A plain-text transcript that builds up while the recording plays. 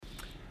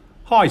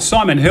Hi,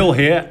 Simon Hill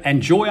here.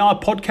 Enjoy our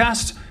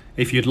podcast?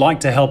 If you'd like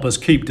to help us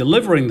keep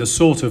delivering the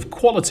sort of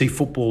quality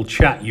football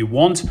chat you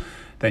want,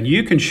 then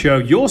you can show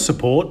your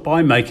support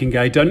by making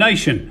a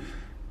donation.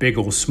 Big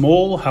or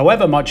small,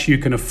 however much you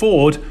can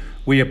afford,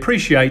 we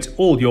appreciate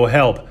all your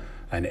help,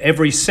 and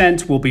every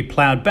cent will be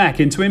ploughed back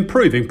into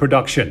improving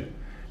production.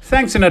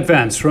 Thanks in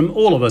advance from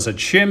all of us at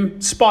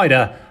Shim,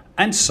 Spider,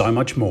 and so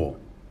much more.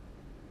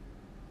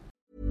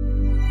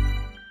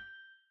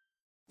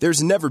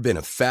 There's never been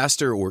a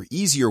faster or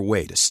easier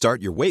way to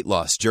start your weight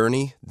loss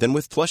journey than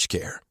with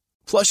PlushCare.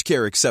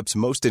 PlushCare accepts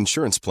most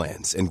insurance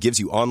plans and gives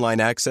you online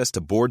access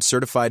to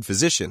board-certified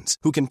physicians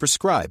who can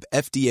prescribe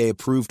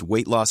FDA-approved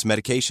weight loss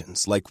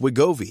medications like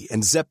Wegovy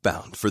and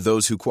Zepbound for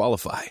those who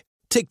qualify.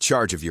 Take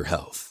charge of your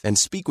health and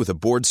speak with a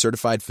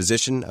board-certified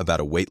physician about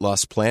a weight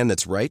loss plan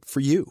that's right for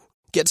you.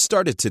 Get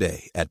started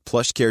today at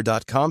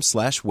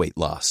plushcare.com/weight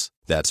loss.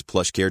 That's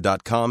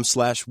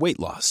plushcare.com/weight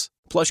loss.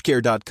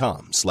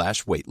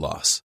 plushcare.com/weight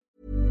loss.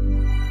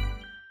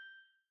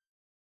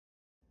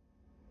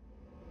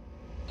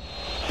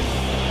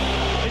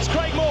 It's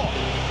Craig Moore.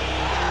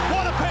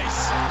 What a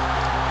piece.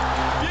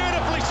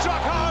 Beautifully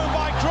struck home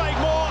by Craig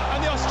Moore,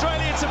 and the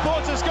Australian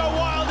supporters go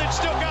wild in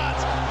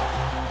Stuttgart.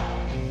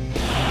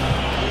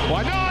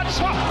 Why not?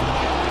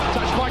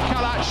 Touched by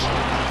Kalash.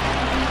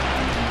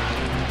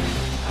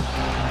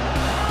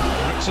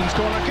 Rickson's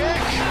corner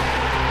kick.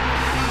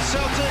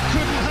 Celtic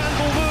couldn't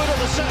handle Wood at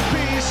the set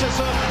piece. It's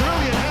a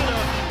brilliant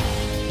header.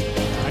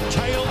 And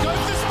Cahill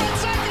goes to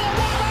spectacular.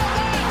 What about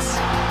that?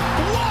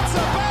 What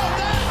about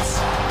that?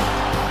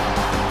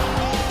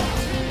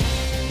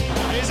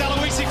 Here's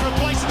Aloisi for a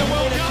place in the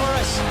World Cup.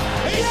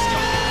 He's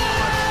scored!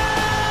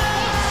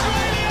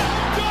 Australia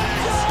got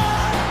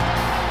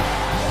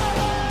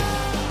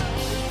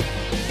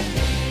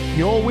it!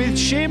 You're with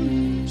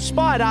Shim,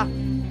 Spider,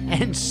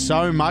 and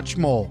so much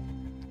more.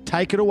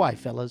 Take it away,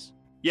 fellas.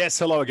 Yes,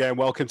 hello again.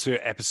 Welcome to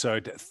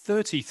episode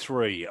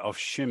 33 of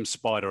Shim,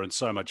 Spider, and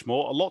so much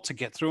more. A lot to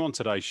get through on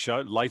today's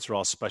show. Later,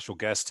 our special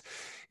guest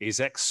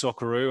is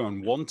ex-Socceroo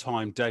and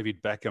one-time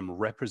David Beckham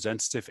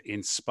representative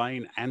in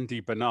Spain, Andy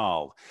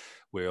Bernal.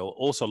 We'll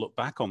also look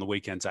back on the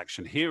weekend's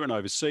action here and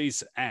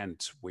overseas, and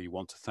we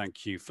want to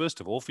thank you, first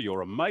of all, for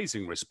your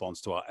amazing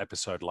response to our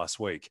episode last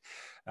week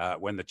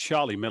when the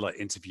Charlie Miller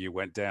interview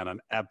went down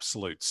an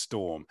absolute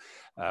storm.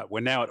 We're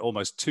now at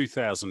almost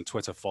 2,000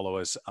 Twitter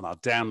followers, and our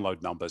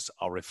download numbers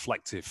are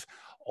reflective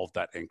of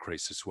that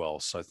increase as well.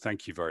 So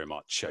thank you very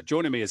much.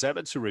 Joining me as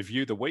ever to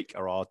review the week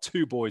are our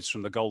two boys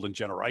from the Golden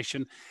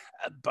Generation.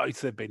 Both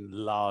have been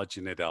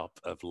larging it up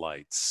of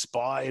late.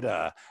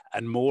 Spider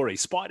and Maury.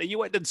 Spider, you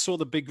went and saw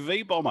the Big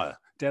V Bomber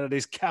down at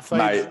his cafe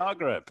in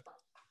Zagreb.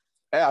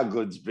 How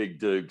good's Big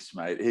Dukes,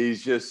 mate?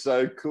 He's just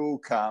so cool,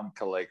 calm,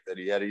 collected.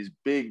 He had his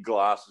big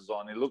glasses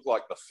on. He looked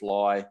like the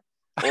Fly.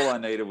 All I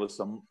needed was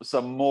some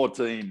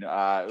Mortine.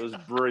 It was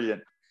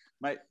brilliant.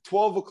 Mate,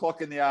 12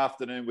 o'clock in the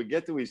afternoon, we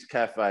get to his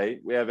cafe.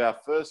 We have our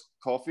first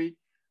coffee,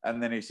 and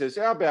then he says,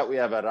 how about we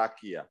have a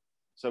rakia?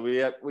 So we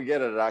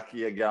get a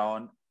rakia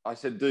going. I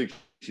said, Duke,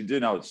 you do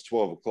know it's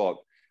 12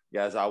 o'clock. He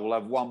goes, I will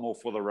have one more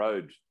for the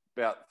road.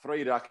 About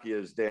 3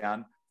 rakias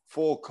down,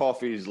 4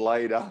 coffees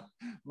later.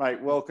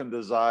 Mate, welcome to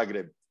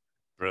Zagreb.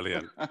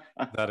 Brilliant.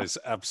 That is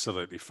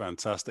absolutely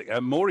fantastic.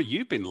 Maury,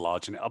 you've been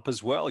larging it up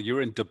as well. You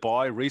were in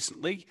Dubai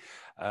recently,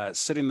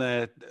 sitting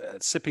there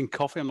sipping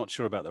coffee. I'm not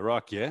sure about the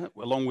rakia,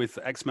 along with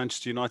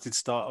ex-Manchester United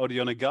star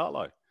Odion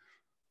Ighalo.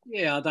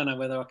 Yeah, I don't know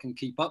whether I can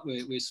keep up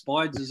with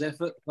Spider's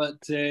effort, but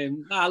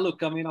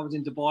look, I mean, I was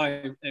in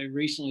Dubai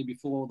recently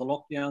before the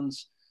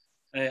lockdowns.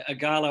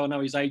 Ighalo, I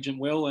know his agent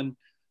well, and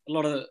a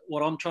lot of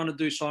what I'm trying to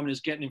do, Simon,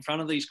 is getting in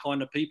front of these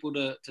kind of people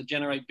to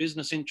generate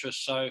business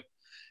interest. So,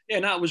 yeah,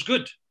 no, it was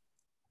good.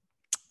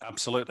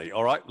 Absolutely.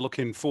 All right.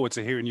 Looking forward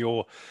to hearing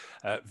your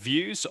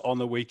views on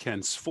the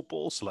weekend's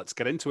football. So let's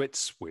get into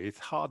it with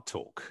Hard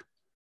Talk.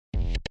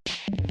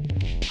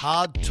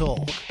 Hard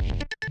Talk.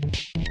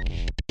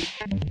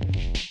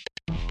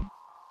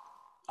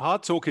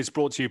 Hard Talk is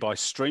brought to you by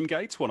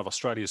Streamgate, one of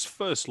Australia's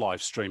first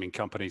live streaming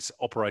companies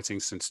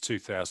operating since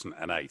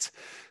 2008.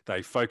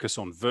 They focus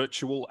on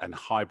virtual and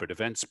hybrid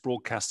events,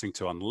 broadcasting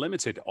to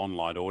unlimited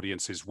online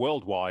audiences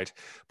worldwide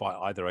by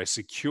either a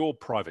secure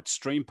private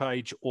stream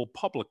page or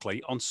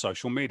publicly on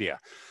social media.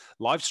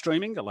 Live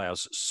streaming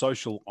allows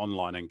social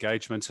online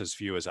engagement as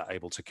viewers are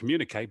able to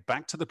communicate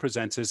back to the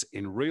presenters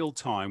in real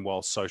time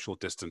while social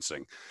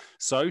distancing.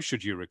 So,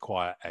 should you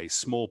require a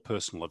small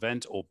personal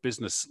event or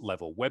business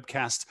level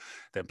webcast,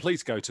 then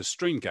please go to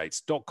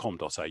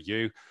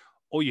streamgates.com.au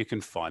or you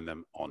can find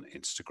them on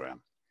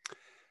Instagram.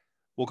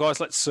 Well, guys,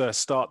 let's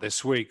start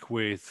this week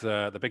with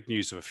the big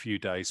news of a few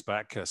days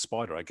back.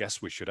 Spider, I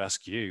guess we should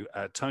ask you.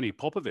 Tony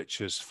Popovic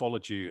has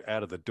followed you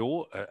out of the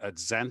door at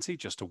Zante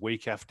just a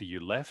week after you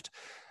left.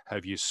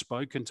 Have you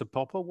spoken to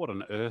Popper? What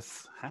on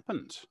earth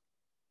happened?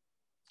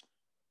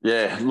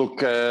 Yeah,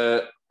 look,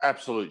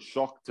 absolute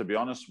shock, to be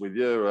honest with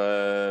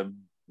you.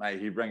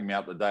 Mate, he rang me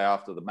up the day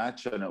after the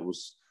match and it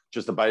was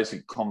just a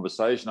basic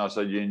conversation. I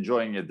said, you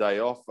enjoying your day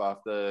off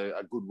after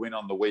a good win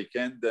on the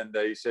weekend? And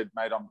he said,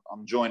 mate,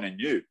 I'm joining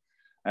you.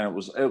 and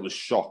it was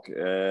shock,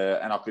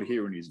 and I could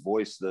hear in his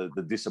voice the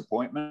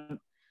disappointment.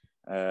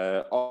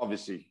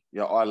 Obviously,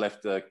 I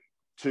left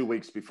 2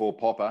 weeks before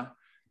Popper,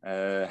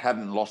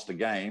 hadn't lost a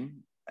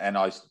game, and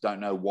I don't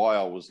know why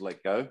I was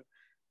let go,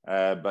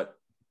 but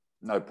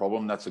no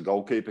problem. That's a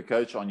goalkeeper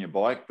coach on your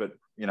bike, but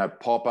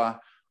Popper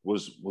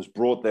was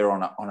brought there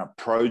on a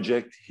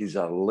project. He's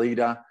a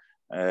leader,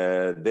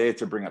 there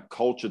to bring a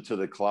culture to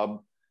the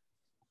club.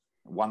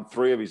 Won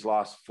 3 of his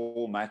last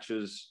 4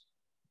 matches.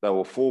 They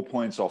were 4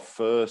 points off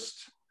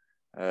first,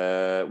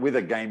 with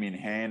a game in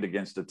hand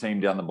against a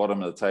team down the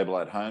bottom of the table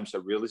at home. So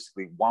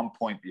realistically, 1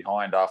 point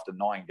behind after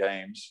 9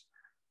 games.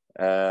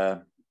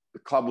 The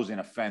club was in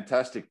a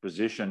fantastic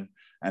position,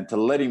 and to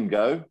let him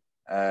go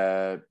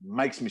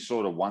makes me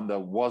sort of wonder,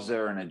 was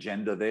there an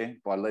agenda there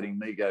by letting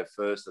me go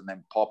first and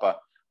then Popper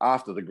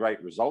after the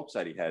great results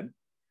that he had?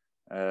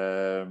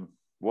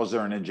 Was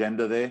there an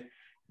agenda there?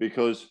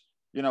 Because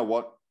you know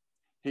what?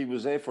 He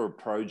was there for a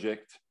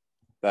project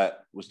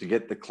that was to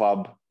get the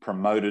club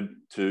promoted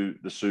to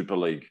the Super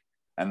League.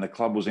 And the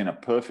club was in a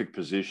perfect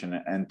position.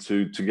 And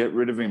to get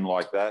rid of him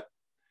like that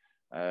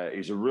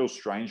is a real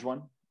strange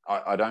one.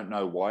 I don't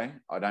know why.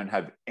 I don't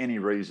have any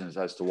reasons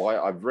as to why.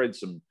 I've read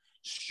some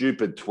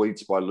stupid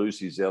tweets by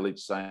Lucy Zelic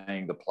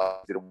saying the player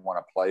didn't want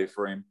to play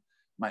for him.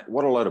 Mate,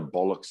 what a load of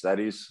bollocks that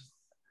is.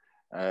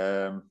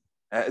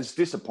 It's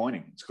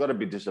disappointing. It's got to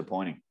be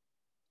disappointing.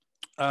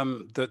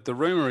 The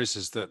rumor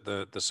is that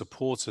the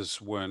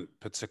supporters weren't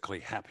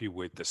particularly happy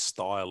with the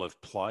style of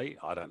play.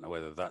 I don't know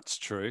whether that's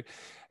true.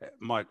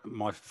 My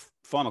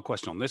final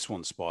question on this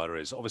one, Spider,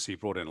 is obviously he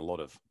brought in a lot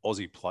of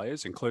Aussie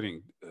players,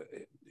 including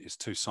his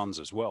 2 sons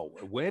as well.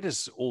 Where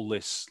does all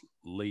this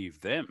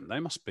leave them? They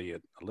must be a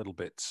little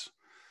bit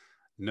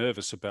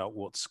nervous about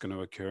what's going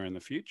to occur in the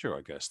future,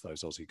 I guess,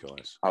 those Aussie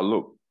guys. Oh,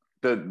 look,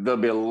 there'll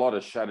be a lot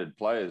of shattered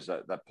players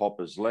that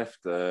Popper's left.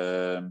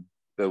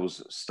 There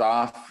was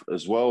staff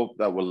as well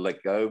that were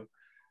let go.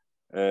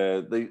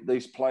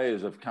 These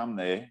players have come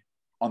there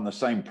on the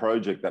same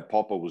project that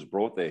Popper was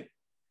brought there.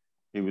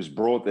 He was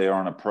brought there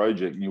on a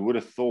project, and you would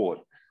have thought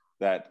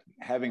that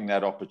having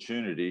that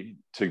opportunity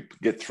to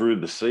get through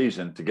the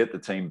season, to get the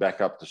team back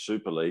up to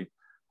Super League,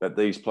 that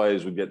these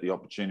players would get the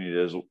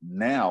opportunity.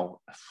 Now,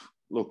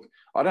 look,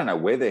 I don't know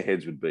where their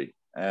heads would be.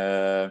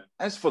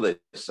 As for their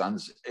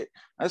sons,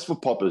 as for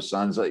Popper's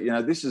sons,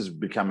 this is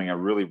becoming a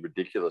really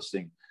ridiculous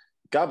thing.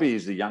 Gubby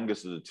is the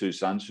youngest of the 2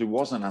 sons who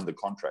wasn't under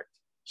contract.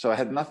 So it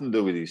had nothing to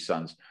do with his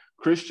sons.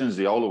 Christian's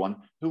the older one,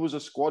 who was a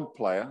squad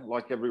player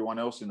like everyone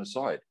else in the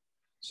side.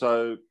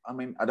 So,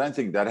 I don't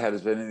think that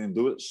has anything to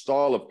do with it.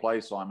 Style of play,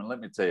 Simon, let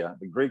me tell you,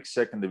 the Greek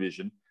second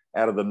division,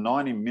 out of the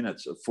 90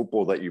 minutes of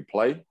football that you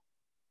play,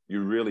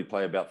 you really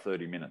play about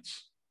 30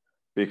 minutes.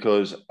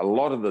 Because a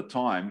lot of the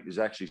time is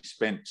actually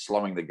spent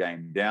slowing the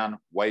game down,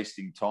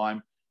 wasting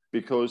time,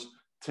 because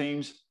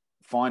teams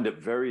find it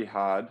very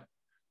hard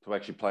to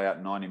actually play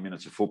out 90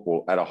 minutes of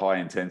football at a high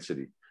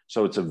intensity.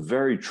 So it's a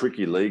very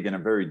tricky league and a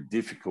very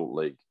difficult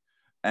league.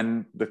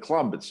 And the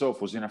club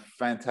itself was in a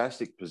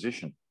fantastic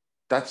position.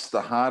 That's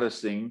the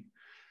hardest thing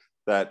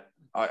that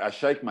I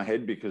shake my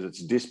head, because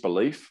it's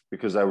disbelief,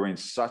 because they were in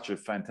such a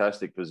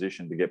fantastic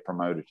position to get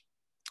promoted.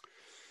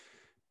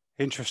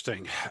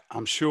 Interesting.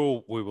 I'm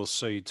sure we will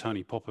see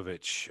Tony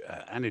Popovic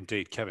and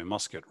indeed Kevin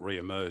Muscat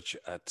re-emerge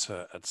at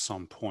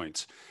some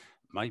point,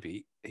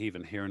 maybe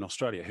even here in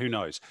Australia. Who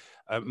knows?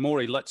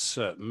 Maury, let's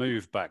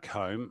move back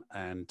home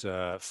and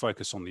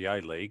focus on the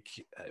A-League.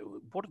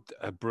 What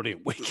a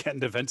brilliant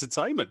weekend of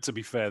entertainment, to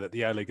be fair, that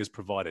the A-League has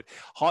provided.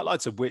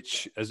 Highlights of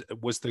which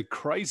was the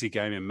crazy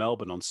game in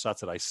Melbourne on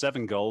Saturday.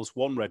 7 goals,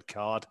 1 red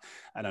card,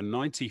 and a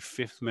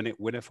 95th minute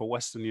winner for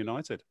Western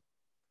United.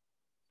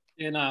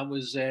 Yeah, no, it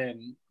was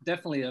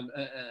definitely a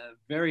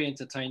very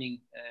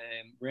entertaining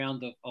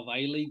round of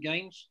A-League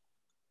games,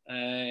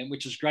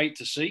 which is great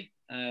to see.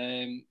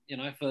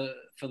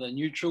 For the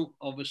neutral,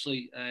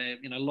 obviously, a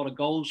lot of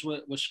goals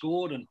were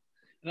scored, and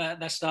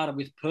that started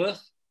with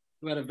Perth,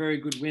 who had a very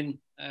good win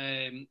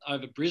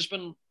over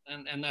Brisbane,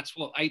 and that's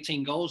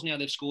 18 goals now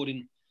they've scored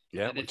in.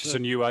 Yeah, which is a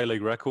new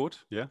A-League record.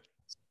 Yeah,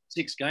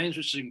 6 games,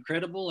 which is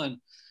incredible, and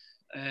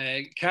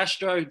Diego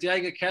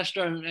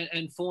Castro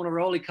and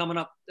Fornaroli coming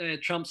up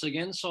trumps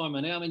again,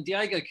 Simon.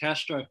 Diego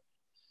Castro,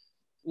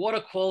 what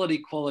a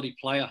quality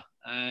player.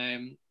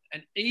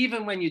 And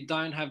even when you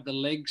don't have the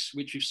legs,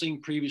 which we've seen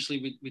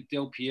previously with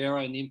Del Piero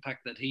and the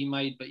impact that he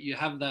made, but you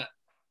have that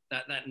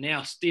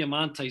now.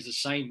 Diamante is the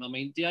same.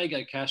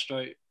 Diego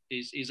Castro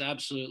is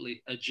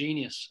absolutely a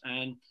genius,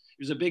 and it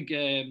was a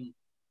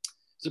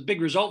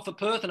big result for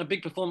Perth and a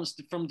big performance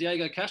from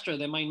Diego Castro,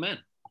 their main man.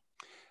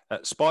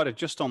 Spider,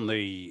 just on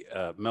the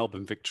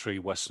Melbourne Victory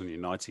Western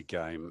United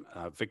game,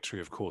 Victory,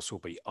 of course, will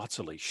be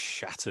utterly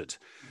shattered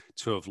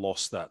to have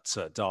lost that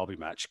derby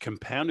match,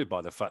 compounded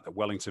by the fact that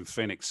Wellington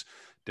Phoenix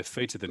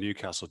defeated the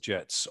Newcastle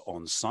Jets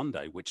on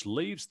Sunday, which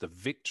leaves the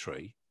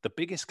Victory, the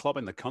biggest club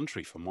in the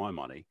country for my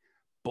money,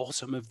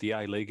 bottom of the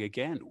A-League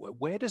again.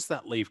 Where does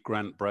that leave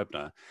Grant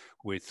Brebner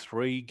with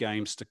 3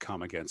 games to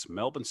come against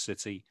Melbourne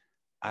City,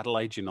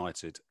 Adelaide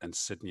United and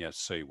Sydney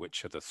FC,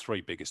 which are the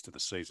three biggest of the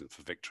season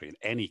for victory in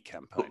any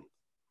campaign?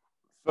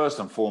 First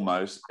and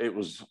foremost, it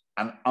was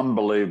an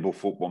unbelievable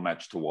football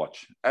match to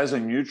watch. As a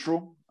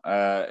neutral,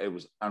 it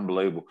was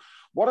unbelievable.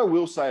 What I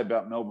will say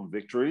about Melbourne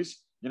Victories,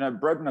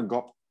 Brebner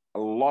got a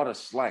lot of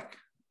slack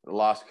the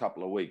last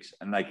couple of weeks,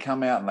 and they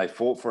come out and they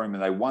fought for him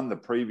and they won the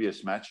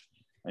previous match.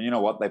 And you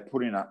know what? They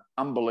put in an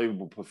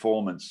unbelievable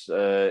performance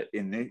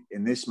in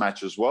this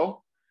match as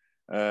well.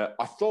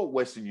 I thought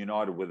Western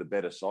United were the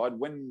better side.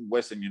 When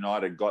Western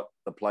United got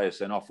the player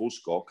sent off,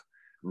 Uskok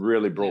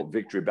really brought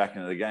Victory back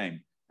into the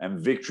game. And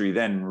Victory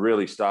then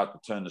really started to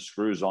turn the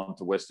screws on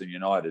to Western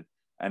United.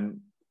 And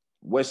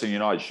Western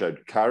United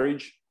showed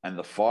courage and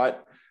the fight.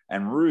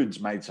 And Roods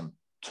made some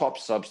top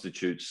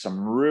substitutes, some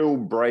real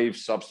brave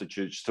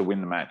substitutes to win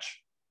the match.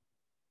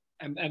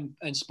 And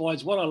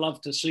Spides, what I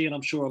love to see, and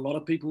I'm sure a lot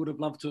of people would have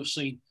loved to have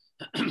seen,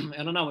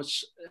 and I know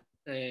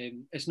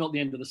it's not the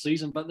end of the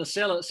season, but the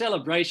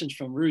celebrations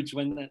from Roods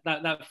when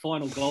that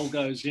final goal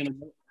goes in,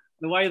 and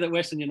the way that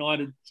Western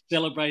United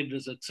celebrated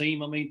as a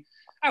team, I mean,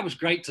 that was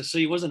great to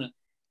see, wasn't it?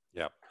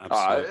 Yeah,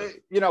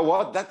 absolutely. You know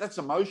what? That's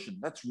emotion.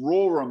 That's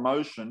raw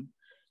emotion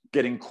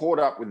getting caught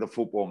up with the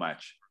football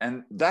match.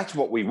 And that's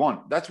what we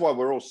want. That's why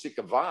we're all sick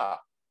of VAR.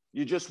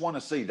 You just want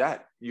to see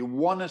that. You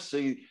want to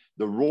see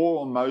the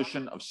raw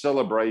emotion of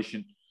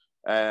celebration.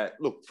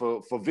 Look,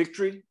 for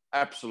Victory,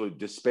 absolute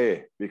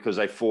despair because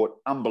they fought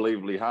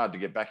unbelievably hard to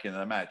get back into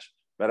the match.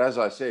 But as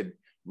I said,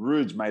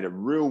 Roods made a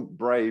real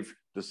brave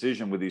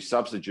decision with his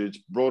substitutes,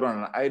 brought on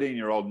an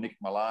 18-year-old Nick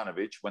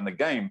Milanovic when the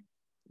game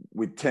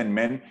with 10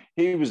 men,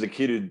 he was the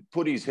kid who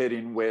put his head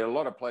in where a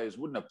lot of players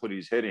wouldn't have put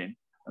his head in,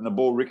 and the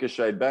ball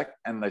ricocheted back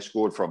and they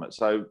scored from it.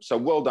 So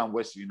well done,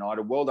 Western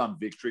United. Well done,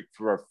 Victory,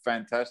 for a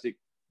fantastic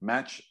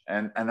match,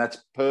 and that's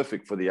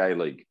perfect for the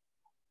A-League.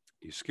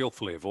 You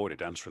skillfully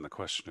avoided answering the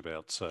question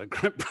about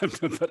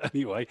Brebner, but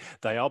anyway,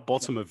 they are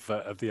bottom of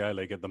the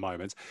A-League at the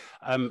moment.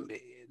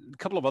 A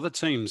couple of other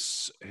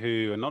teams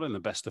who are not in the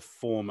best of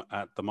form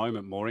at the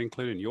moment, Maury,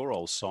 including your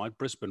old side,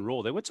 Brisbane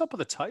Roar. They were top of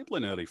the table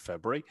in early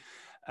February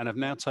and have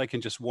now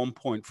taken just 1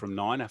 point from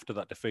 9 after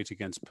that defeat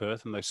against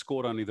Perth, and they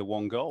scored only the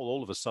one goal.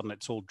 All of a sudden,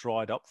 it's all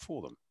dried up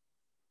for them.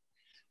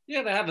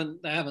 Yeah, they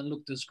haven't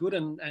looked as good,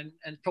 and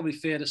probably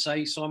fair to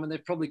say, Simon,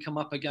 they've probably come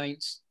up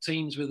against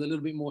teams with a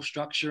little bit more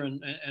structure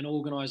and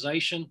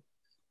organisation.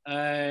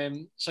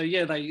 So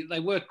yeah, they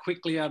work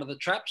quickly out of the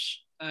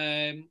traps.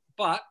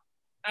 But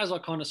as I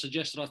kind of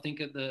suggested, I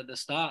think at the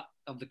start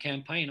of the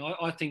campaign,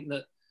 I think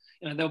that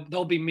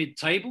they'll be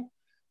mid-table,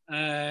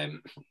 but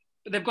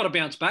they've got to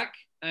bounce back,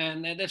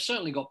 and they've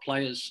certainly got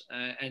players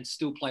and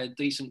still play a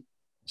decent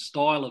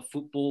style of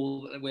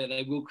football where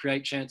they will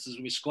create chances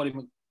with Scotty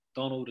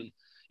McDonald and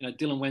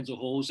Dylan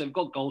Wenzel-Halls. They've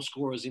got goal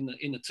scorers in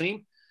the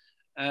team,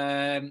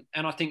 and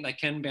I think they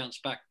can bounce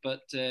back.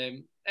 But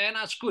and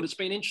that's good. It's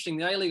been interesting.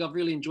 The A-League, I've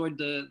really enjoyed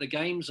the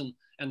games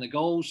and the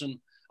goals, and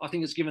I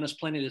think it's given us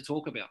plenty to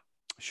talk about.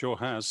 Sure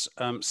has.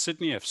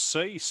 Sydney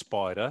FC,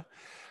 Spider,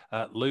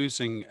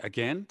 losing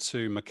again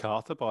to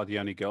MacArthur by the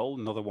only goal.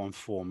 Another one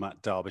for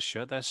Matt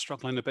Derbyshire. They're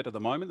struggling a bit at the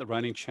moment. The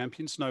reigning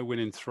champions, no win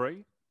in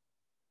 3.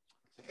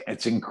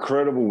 It's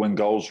incredible when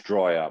goals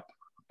dry up.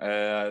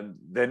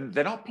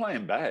 They're not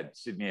playing bad,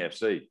 Sydney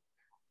FC.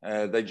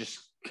 They just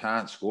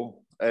can't score.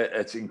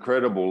 It's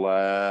incredible.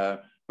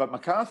 But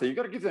MacArthur, you've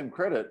got to give them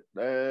credit.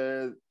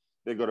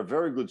 They've got a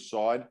very good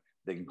side.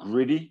 They're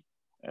gritty.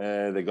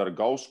 They've got a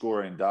goal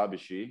scorer in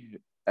Derbyshire.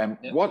 And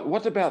yep.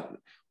 What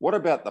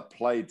about the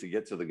play to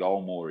get to the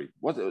goal, Maury?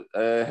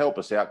 Help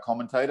us out,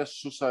 commentator.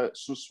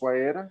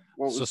 Susaeta?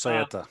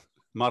 Susaeta.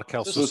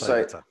 Markel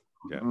Susaeta.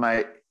 Yeah.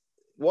 Mate,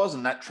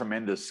 wasn't that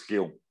tremendous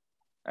skill?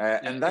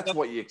 And that's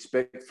what you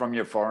expect from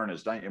your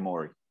foreigners, don't you,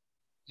 Maury?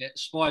 Yeah,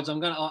 Spides,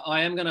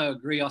 I am gonna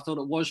agree. I thought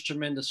it was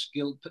tremendous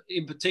skill,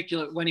 in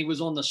particular when he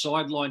was on the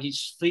sideline,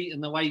 his feet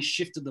and the way he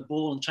shifted the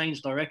ball and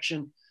changed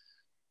direction.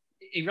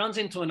 He runs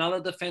into another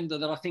defender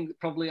that I think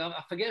probably,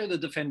 I forget who the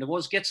defender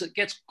was, gets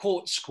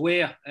caught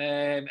square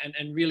and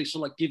really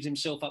sort of gives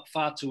himself up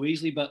far too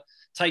easily, but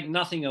take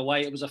nothing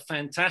away. It was a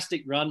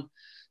fantastic run,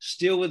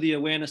 still with the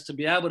awareness to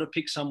be able to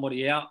pick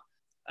somebody out.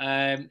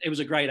 It was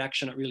a great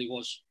action, it really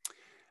was.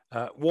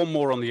 One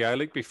more on the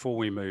A-League before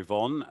we move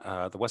on.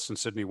 The Western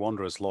Sydney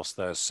Wanderers lost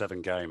their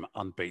 7-game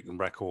unbeaten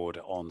record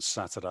on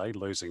Saturday,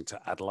 losing to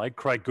Adelaide.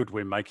 Craig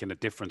Goodwin making a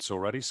difference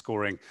already,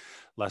 scoring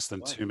less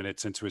than 2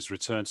 minutes into his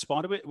return.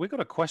 Spider, we've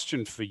got a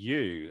question for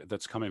you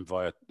that's come in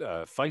via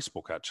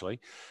Facebook, actually,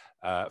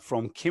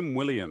 from Kim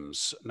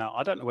Williams. Now,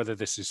 I don't know whether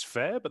this is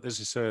fair, but this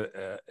is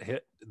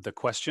the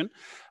question.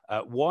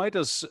 Why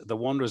does the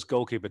Wanderers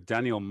goalkeeper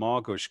Daniel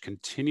Margush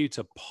continue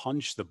to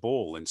punch the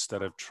ball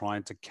instead of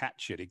trying to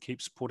catch it? He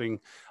keeps putting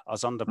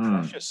us under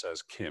pressure,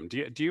 says Kim.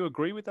 Do you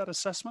agree with that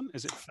assessment?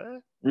 Is it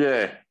fair?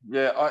 Yeah.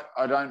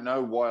 I don't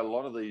know why a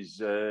lot of these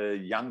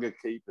younger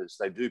keepers,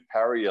 they do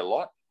parry a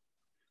lot.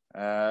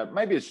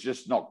 Maybe it's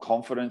just not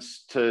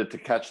confidence to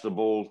catch the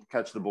ball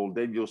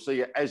dead. You'll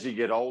see as you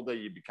get older,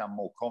 you become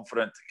more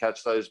confident to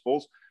catch those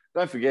balls.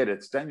 Don't forget,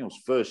 it's Daniel's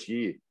first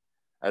year.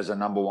 as a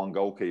number one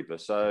goalkeeper.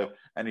 So,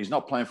 and he's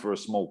not playing for a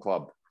small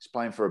club. He's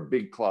playing for a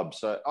big club.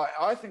 So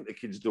I think the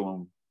kid's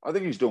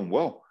he's doing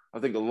well. I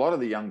think a lot of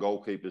the young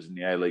goalkeepers in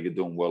the A-League are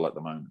doing well at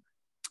the moment.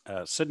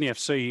 Sydney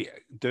FC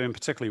doing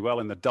particularly well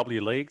in the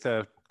W League.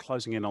 They're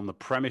closing in on the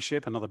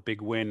Premiership. Another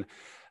big win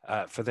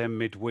for them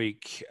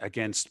midweek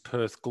against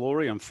Perth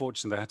Glory.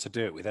 Unfortunately, they had to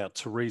do it without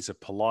Teresa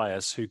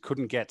Polias, who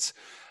couldn't get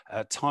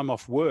time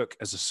off work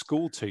as a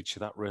school teacher.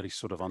 That really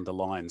sort of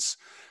underlines,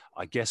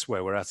 I guess,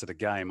 where we're at the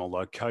game,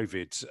 although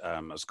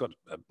COVID has got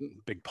a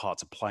big part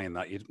to play in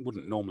that. You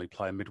wouldn't normally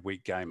play a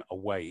midweek game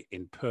away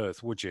in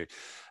Perth, would you?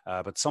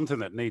 But something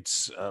that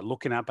needs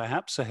looking at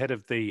perhaps ahead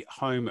of the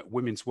home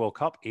Women's World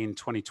Cup in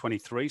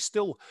 2023.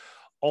 Still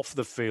off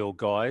the field,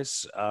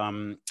 guys.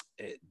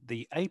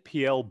 The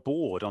APL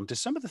board on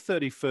December the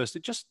 31st,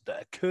 it just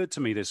occurred to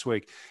me this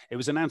week, it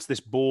was announced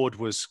this board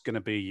was going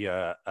to be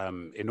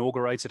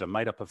inaugurated and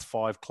made up of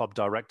 5 club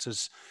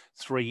directors,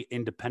 3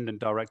 independent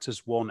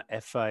directors, 1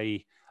 FA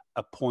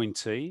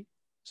appointee.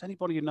 Does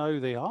anybody know who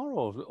they are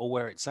or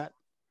where it's at?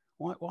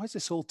 Why is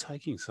this all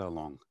taking so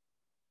long?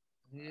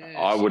 Yes.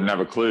 I wouldn't have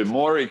a clue.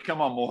 Maury,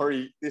 come on,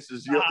 Maury. This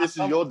is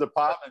your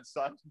department,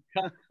 son.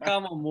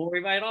 Come on,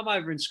 Maury, mate. I'm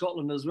over in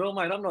Scotland as well,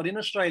 mate. I'm not in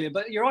Australia.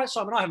 But you're right,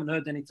 Simon. I haven't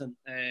heard anything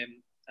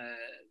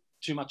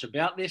too much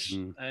about this.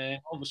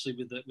 Obviously,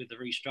 with the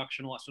restructure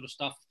and all that sort of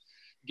stuff,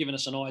 giving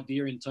us an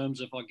idea in terms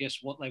of, I guess,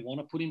 what they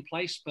want to put in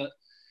place. But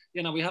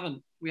we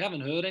haven't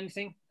heard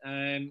anything.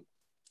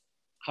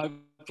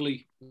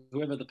 Hopefully,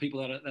 whoever the people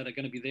that are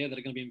going to be there, that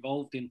are going to be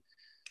involved in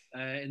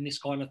this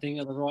kind of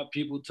thing, are the right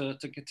people to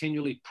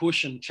continually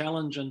push and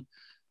challenge and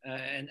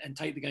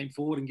take the game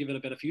forward and give it a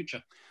better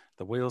future.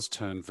 The wheels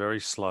turn very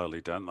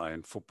slowly, don't they,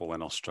 in football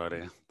in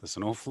Australia? There's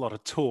an awful lot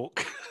of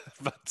talk,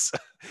 but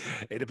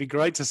it'd be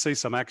great to see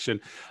some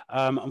action.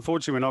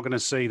 Unfortunately, we're not going to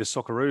see the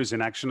Socceroos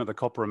in action at the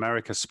Copa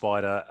America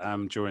Spider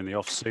during the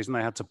off-season.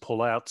 They had to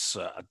pull out.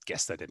 I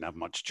guess they didn't have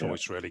much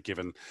choice, really,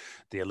 given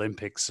the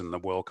Olympics and the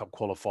World Cup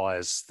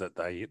qualifiers that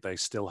they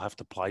still have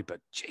to play. But,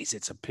 geez,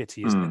 it's a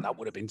pity, isn't it? That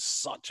would have been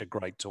such a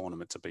great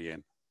tournament to be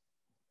in.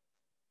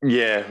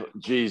 Yeah,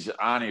 geez,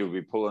 Arnie will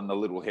be pulling the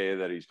little hair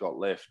that he's got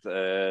left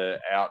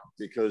out,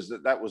 because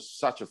that was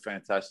such a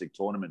fantastic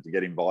tournament to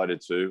get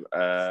invited to.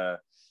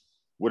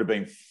 Would have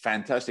been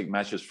fantastic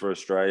matches for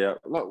Australia.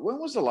 Look, when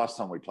was the last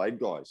time we played,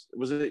 guys?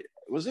 Was it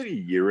a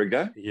year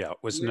ago? Yeah,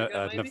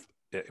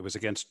 it was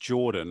against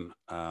Jordan,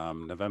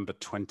 November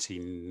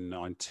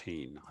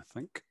 2019, I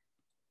think.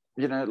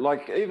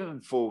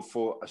 Even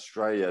for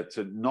Australia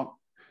to not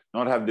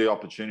have the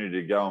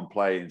opportunity to go and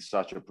play in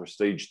such a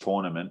prestige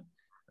tournament.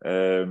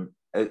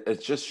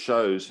 It just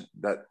shows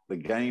that the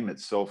game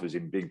itself is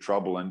in big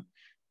trouble, and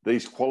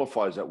these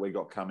qualifiers that we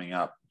got coming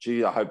up,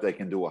 I hope they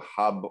can do a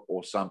hub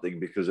or something,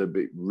 because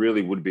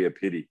really would be a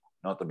pity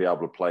not to be able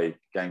to play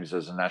games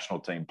as a national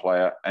team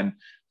player, and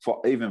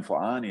even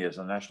for Arnie as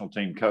a national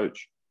team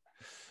coach.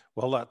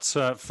 Well, that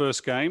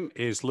first game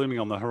is looming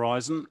on the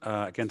horizon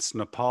against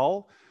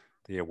Nepal,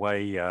 the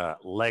away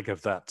leg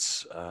of that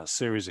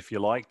series, if you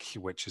like,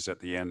 which is at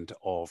the end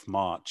of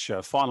March.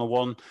 Final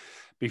one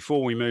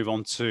before we move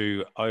on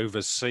to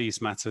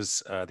overseas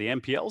matters. The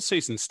NPL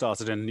season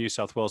started in New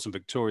South Wales and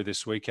Victoria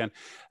this weekend.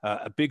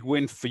 A big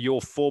win for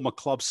your former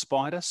club,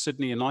 Spider,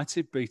 Sydney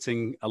United,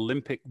 beating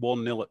Olympic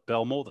 1-0 at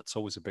Belmore. That's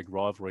always a big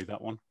rivalry,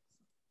 that one.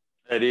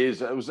 It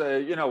is. It was,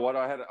 you know what,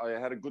 I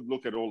had a good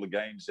look at all the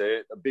games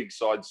there. A big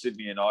side,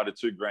 Sydney United,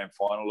 2 grand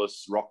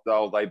finalists,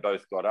 Rockdale, they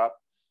both got up.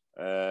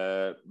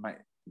 Mate,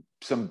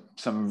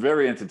 some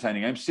very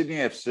entertaining games. Sydney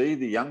FC,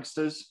 the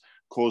youngsters,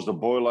 caused a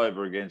boil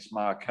over against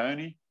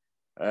Marconi.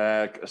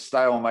 A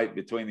stalemate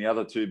between the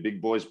other 2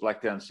 big boys,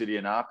 Blacktown City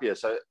and Apia.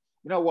 So,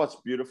 you know what's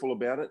beautiful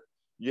about it?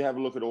 You have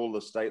a look at all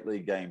the state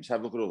league games,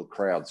 have a look at all the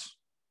crowds.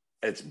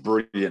 It's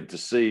brilliant to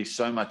see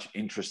so much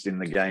interest in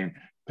the game.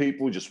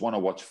 People just want to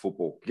watch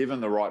football.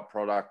 Given the right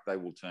product, they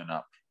will turn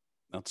up.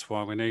 That's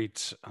why we need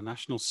a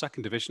national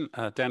second division.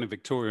 Down in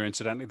Victoria,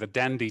 incidentally, the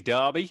Dandy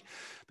Derby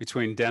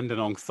between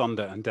Dandenong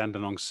Thunder and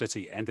Dandenong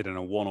City ended in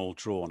a 1-1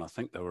 draw. And I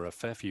think there were a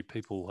fair few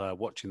people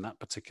watching that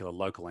particular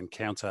local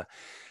encounter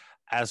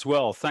as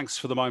well. Thanks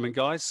for the moment,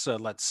 guys.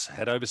 Let's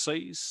head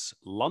overseas.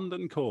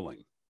 London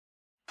calling.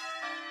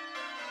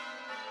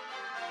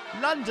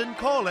 London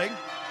calling.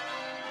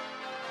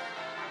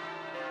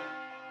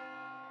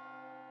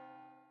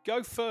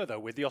 Go further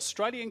with the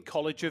Australian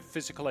College of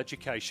Physical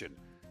Education.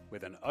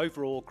 With an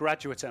overall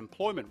graduate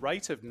employment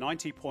rate of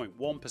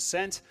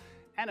 90.1%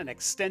 and an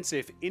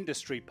extensive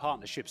industry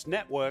partnerships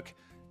network,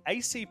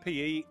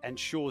 ACPE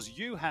ensures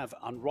you have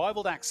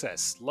unrivaled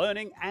access,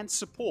 learning and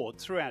support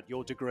throughout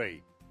your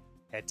degree.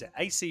 Head to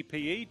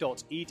acpe.edu.au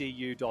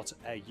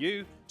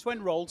to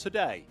enrol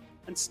today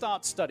and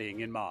start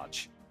studying in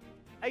March.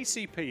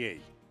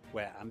 ACPE,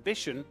 where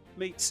ambition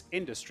meets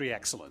industry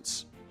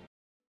excellence.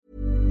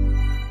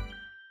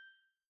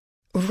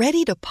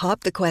 Ready to pop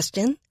the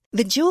question?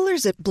 The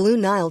jewelers at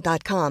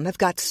BlueNile.com have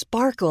got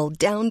sparkle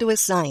down to a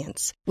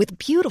science with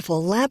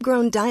beautiful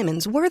lab-grown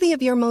diamonds worthy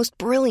of your most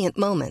brilliant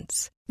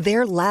moments.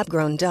 Their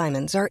lab-grown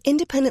diamonds are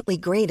independently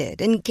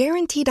graded and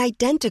guaranteed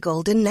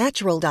identical to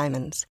natural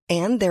diamonds.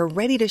 And they're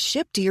ready to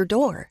ship to your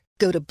door.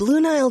 Go to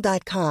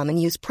BlueNile.com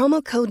and use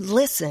promo code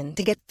LISTEN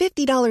to get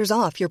 $50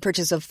 off your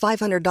purchase of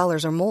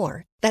 $500 or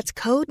more. That's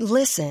code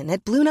LISTEN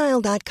at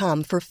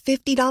BlueNile.com for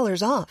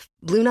 $50 off.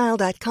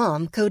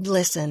 BlueNile.com, code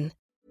LISTEN.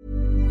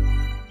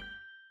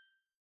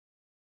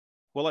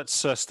 Well,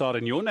 let's start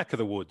in your neck of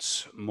the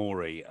woods,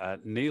 Maury.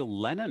 Neil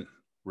Lennon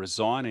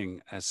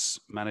resigning as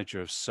manager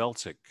of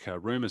Celtic.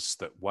 Rumours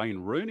that Wayne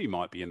Rooney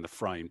might be in the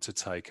frame to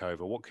take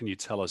over. What can you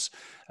tell us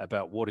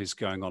about what is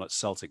going on at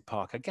Celtic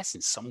Park? I guess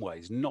in some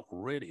ways, not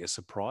really a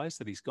surprise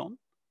that he's gone.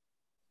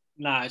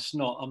 No, it's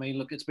not. I mean,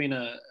 look, it's been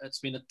a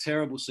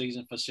terrible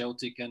season for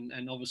Celtic,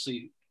 and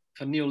obviously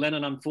for Neil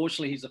Lennon,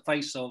 unfortunately, he's the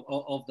face of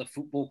the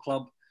football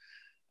club.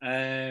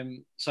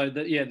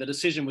 The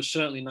decision was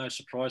certainly no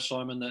surprise,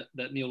 Simon,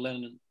 that Neil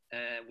Lennon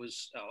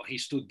he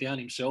stood down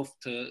himself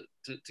to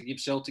give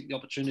Celtic the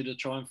opportunity to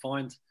try and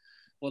find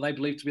what they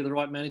believe to be the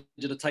right manager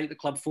to take the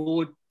club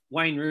forward.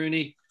 Wayne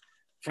Rooney,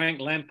 Frank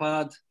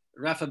Lampard,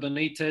 Rafa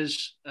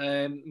Benitez,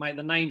 mate,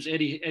 the names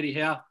Eddie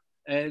Howe,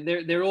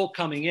 they're all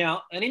coming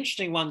out. An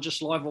interesting one,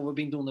 just live while we've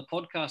been doing the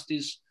podcast,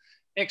 is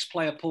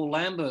ex-player Paul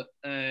Lambert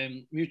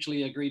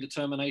mutually agreed to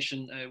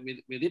termination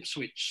with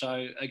Ipswich.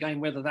 So again,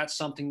 whether that's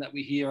something that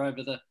we hear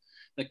over the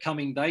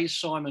coming days,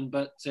 Simon.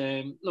 But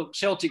look,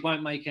 Celtic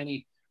won't make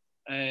any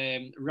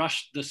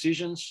rushed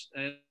decisions.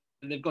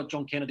 They've got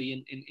John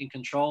Kennedy in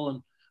control,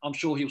 and I'm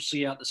sure he'll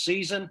see out the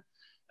season.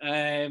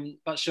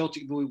 But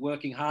Celtic will be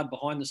working hard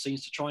behind the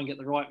scenes to try and get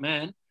the right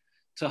man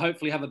to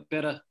hopefully have a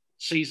better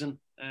season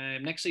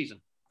next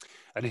season.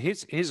 And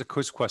here's a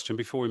quiz question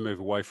before we move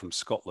away from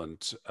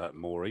Scotland,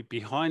 Maury.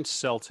 Behind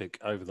Celtic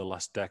over the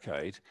last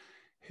decade,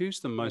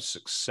 who's the most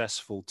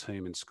successful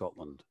team in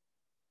Scotland?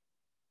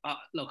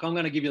 Look, I'm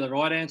going to give you the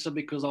right answer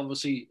because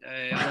obviously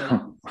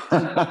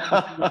Johnson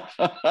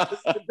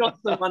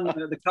won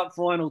the cup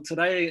final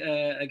today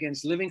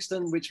against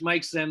Livingston, which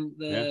makes them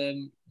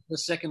the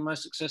second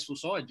most successful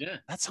side. Yeah,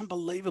 that's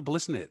unbelievable,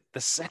 isn't it? The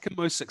second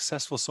most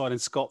successful side in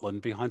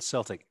Scotland behind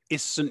Celtic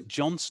is St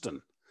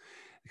Johnstone,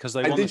 because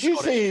they won the Scottish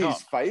Cup. Did you see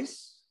his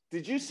face?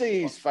 Did you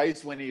see his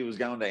face when he was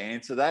going to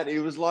answer that? It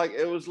was like,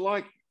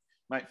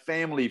 mate,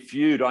 Family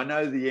Feud. I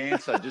know the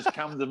answer. Just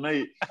come to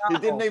me. He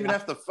didn't even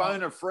have to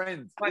phone a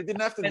friend. He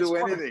didn't have to do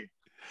anything.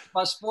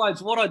 But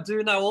Spides, what I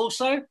do know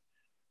also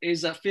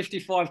is that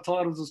 55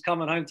 titles is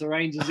coming home to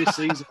Rangers this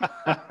season.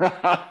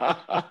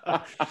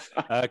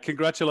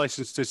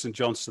 Congratulations to St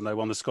Johnstone. They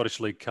won the Scottish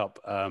League Cup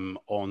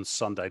on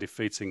Sunday,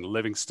 defeating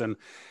Livingston.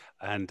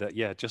 And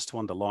just to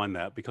underline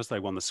that, because they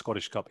won the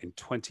Scottish Cup in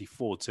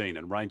 2014,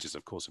 and Rangers,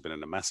 of course, have been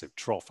in a massive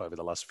trough over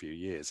the last few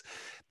years,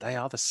 they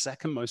are the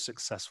second most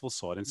successful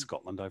side in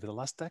Scotland over the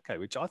last decade,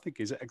 which I think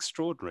is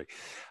extraordinary.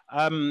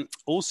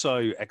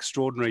 Also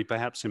extraordinary,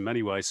 perhaps in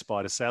many ways,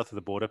 Spider, south of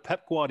the border,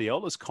 Pep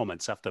Guardiola's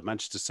comments after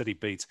Manchester City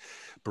beat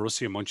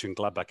Borussia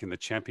Mönchengladbach in the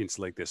Champions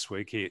League this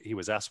week. He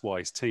was asked why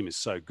his team is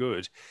so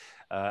good.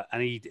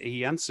 And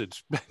he answered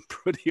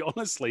pretty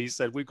honestly. He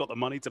said, we've got the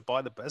money to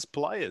buy the best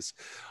players.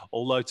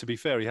 Although, to be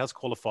fair, he has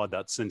qualified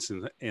that since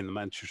in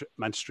the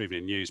Manchester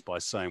Evening News by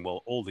saying,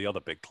 well, all the other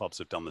big clubs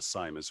have done the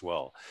same as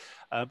well.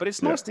 But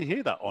it's nice to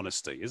hear that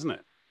honesty, isn't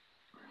it?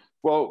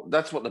 Well,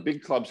 that's what the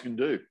big clubs can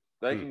do.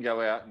 They can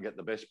go out and get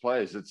the best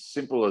players. It's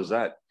simple as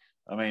that.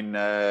 I mean,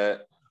 I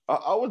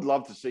would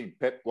love to see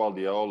Pep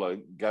Guardiola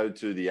go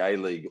to the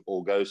A-League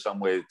or go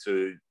somewhere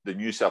to the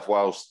New South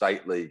Wales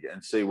State League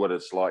and see what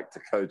it's like to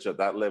coach at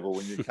that level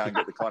when you can't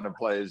get the kind of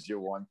players you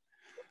want.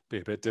 Be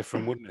a bit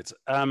different, wouldn't it?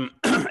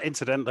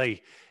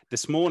 Incidentally,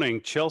 this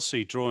morning,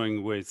 Chelsea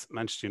drawing with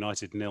Manchester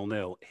United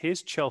 0-0.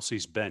 Here's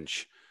Chelsea's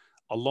bench.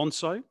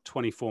 Alonso,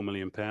 £24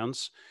 million.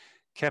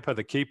 Kepa,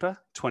 the keeper,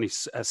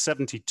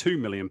 £72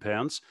 million.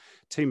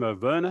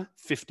 Timo Werner,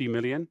 £50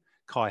 million.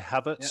 Kai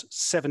Havertz,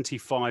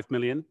 75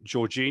 million.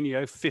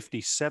 Jorginho,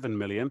 57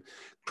 million.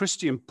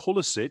 Christian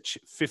Pulisic,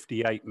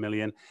 58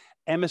 million.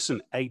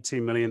 Emerson,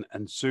 18 million.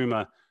 And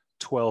Zuma,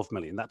 12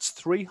 million. That's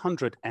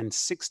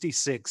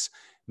 366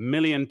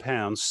 million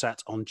pounds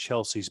sat on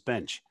Chelsea's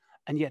bench.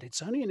 And yet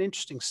it's only an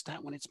interesting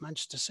stat when it's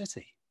Manchester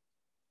City.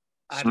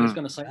 I was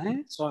going to say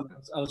that, Simon.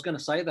 I was going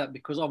to say that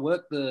because I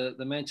worked the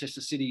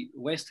Manchester City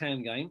West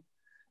Ham game,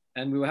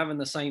 and we were having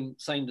the same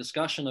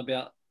discussion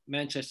about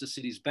Manchester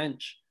City's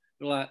bench.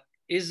 We're like,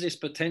 is this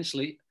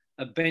potentially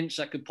a bench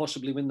that could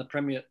possibly win the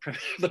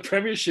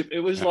Premiership? It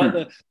was like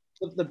the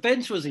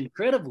bench was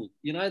incredible.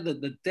 You know,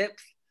 the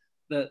depth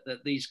that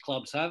these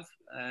clubs have.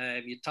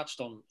 You touched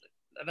on,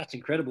 that's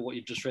incredible what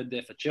you've just read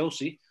there for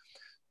Chelsea.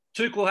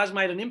 Tuchel has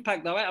made an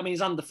impact though. I mean,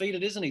 he's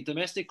undefeated, isn't he,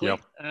 domestically?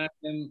 Yep.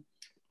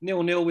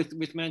 0-0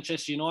 with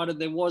Manchester United.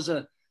 There was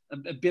a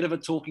bit of a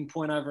talking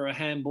point over a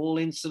handball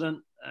incident,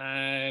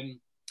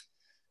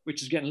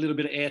 which is getting a little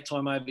bit of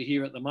airtime over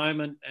here at the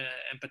moment,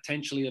 and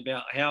potentially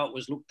about how it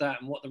was looked at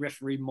and what the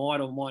referee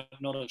might or might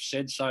not have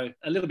said. So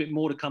a little bit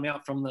more to come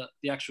out from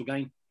the actual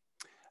game.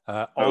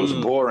 It was a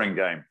boring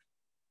game.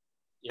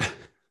 Yeah.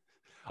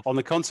 On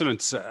the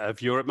continent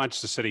of Europe,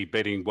 Manchester City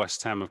beating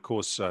West Ham, of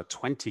course,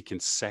 20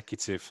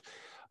 consecutive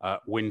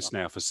wins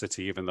now for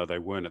City, even though they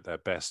weren't at their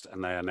best.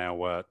 And they are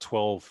now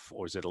 12,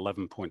 or is it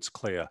 11 points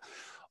clear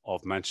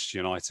of Manchester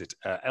United.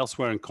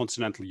 Elsewhere in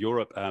continental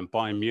Europe,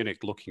 Bayern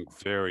Munich looking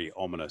very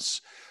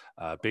ominous.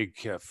 Big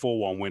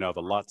 4-1 win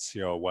over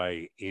Lazio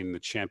away in the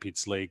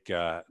Champions League.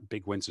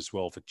 Big wins as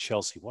well for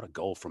Chelsea. What a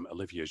goal from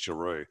Olivier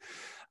Giroud.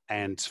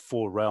 And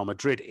for Real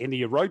Madrid in the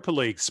Europa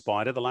League,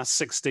 Spider, the last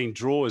 16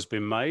 draw has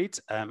been made.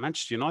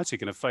 Manchester United are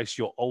going to face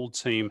your old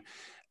team,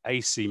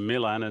 AC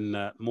Milan,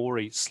 and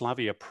Maury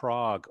Slavia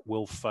Prague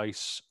will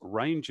face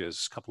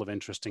Rangers. A couple of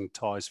interesting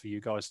ties for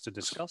you guys to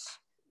discuss.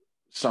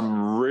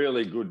 Some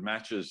really good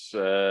matches.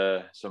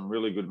 Coming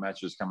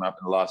up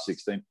in the last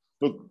 16.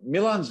 Look,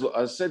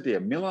 I said to you,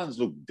 Milan's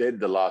looked dead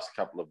the last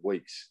couple of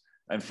weeks.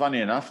 And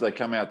funny enough, they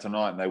come out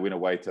tonight and they win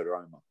away to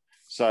Roma.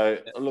 So,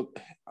 look,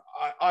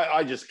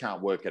 I just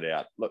can't work it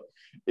out. Look,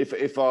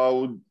 if I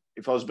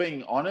was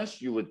being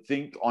honest, you would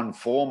think on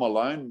form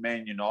alone,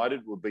 Man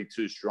United would be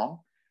too strong.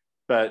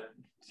 But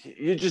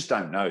you just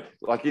don't know.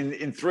 Like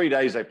in 3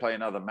 days, they play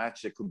another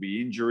match. There could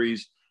be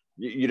injuries.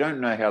 You don't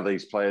know how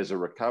these players are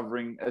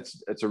recovering.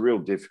 It's a real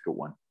difficult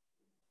one.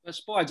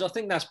 Spides, I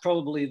think that's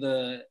probably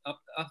the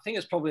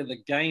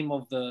game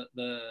of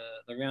the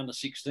round of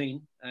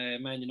 16.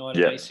 Man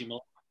United, AC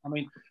Milan. I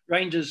mean,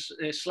 Rangers,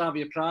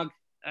 Slavia Prague.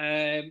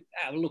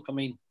 Look, I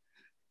mean,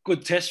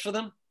 good test for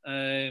them.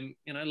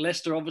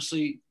 Leicester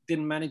obviously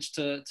didn't manage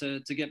to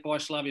get by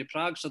Slavia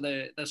Prague, so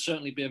they'll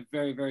certainly be a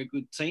very, very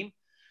good team.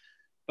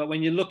 But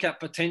when you look at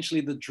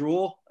potentially the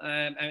draw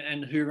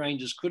and who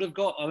Rangers could have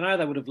got, I know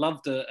they would have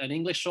loved an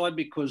English side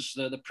because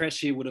the press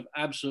here would have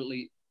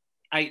absolutely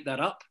ate that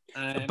up.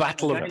 The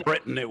Battle of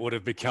Britain it would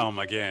have become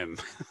again.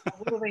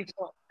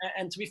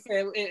 And to be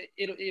fair,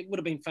 it would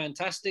have been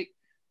fantastic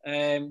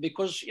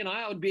because,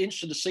 I would be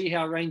interested to see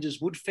how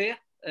Rangers would fare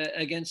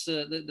against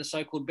the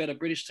so-called better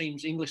British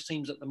teams, English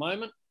teams at the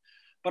moment.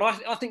 But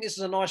I think this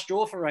is a nice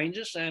draw for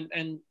Rangers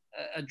and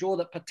a draw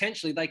that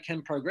potentially they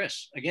can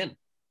progress again.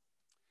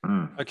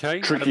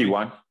 Okay. Tricky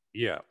one.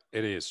 Yeah,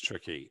 it is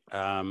tricky.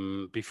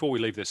 Before we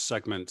leave this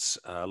segment,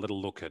 a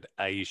little look at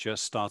Asia.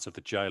 Start of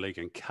the J-League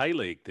and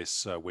K-League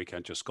this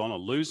weekend just gone. A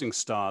losing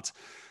start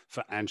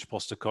for Ange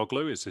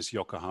Postecoglou as his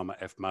Yokohama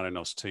F.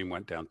 Marinos team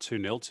went down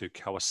 2-0 to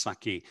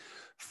Kawasaki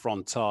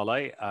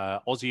Frontale.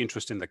 Aussie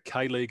interest in the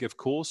K-League, of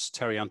course.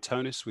 Terry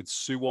Antonis with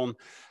Suwon,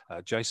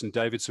 Jason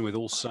Davidson with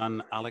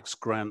Ulsan, Alex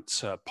Grant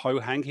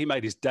Pohang. He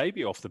made his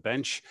debut off the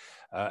bench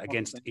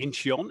against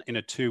Incheon in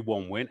a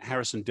 2-1 win.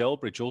 Harrison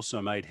Delbridge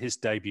also made his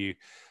debut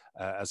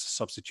as a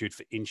substitute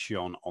for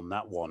Incheon on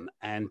that one.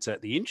 And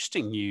the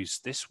interesting news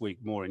this week,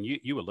 Maureen,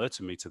 you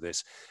alerted me to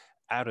this,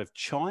 out of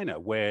China,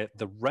 where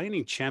the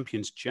reigning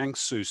champions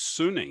Jiangsu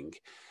Suning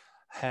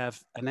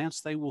have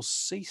announced they will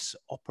cease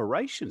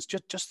operations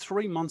just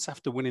 3 months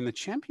after winning the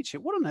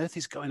championship. What on earth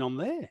is going on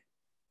there?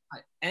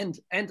 And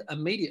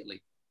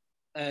immediately.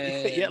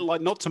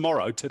 Like not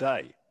tomorrow,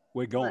 today.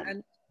 We're gone.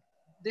 And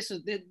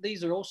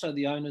these are also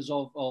the owners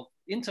of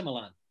Inter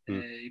Milan,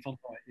 if I'm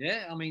right.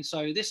 Yeah, I mean,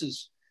 so this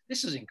is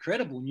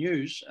incredible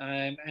news.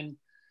 And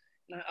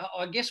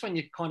I guess when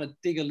you kind of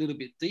dig a little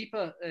bit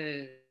deeper,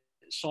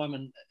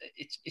 Simon,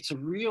 it's a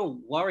real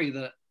worry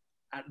that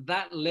at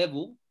that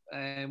level,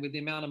 with the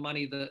amount of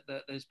money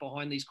that is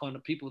behind these kind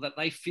of people, that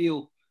they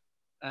feel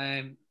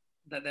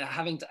that they're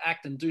having to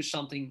act and do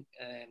something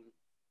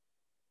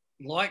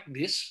like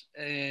this.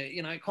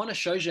 It kind of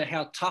shows you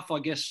how tough, I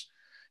guess,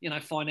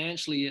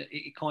 financially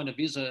it kind of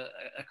is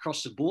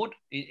across the board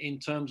in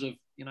terms of,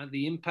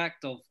 the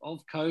impact of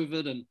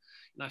COVID and,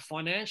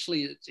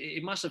 financially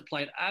it must have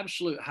played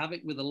absolute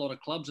havoc with a lot of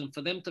clubs. And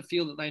for them to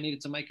feel that they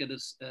needed to make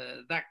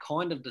that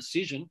kind of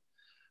decision,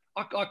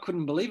 I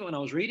couldn't believe it when I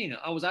was reading it.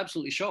 I was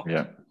absolutely shocked.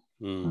 Yeah.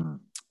 And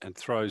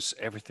throws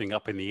everything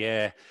up in the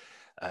air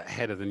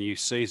ahead of the new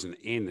season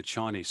in the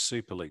Chinese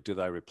Super League. Do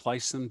they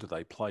replace them? Do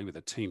they play with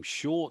a team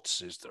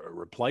short? Is there a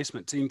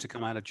replacement team to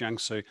come out of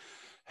Jiangsu?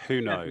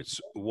 Who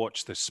knows?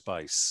 Watch this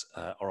space.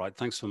 All right.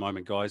 Thanks for the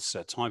moment, guys.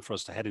 Time for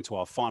us to head into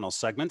our final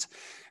segment.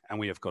 And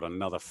we have got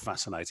another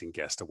fascinating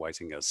guest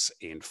awaiting us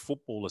in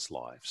Footballers'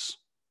 Lives.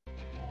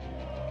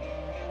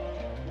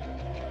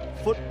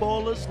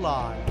 Footballers'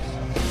 Lives.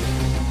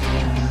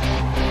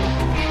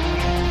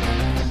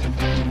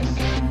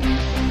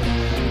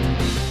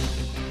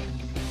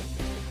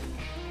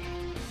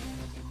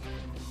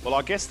 Well,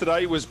 our guest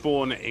today was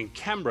born in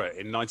Canberra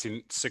in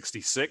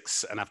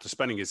 1966, and after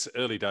spending his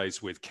early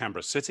days with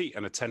Canberra City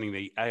and attending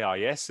the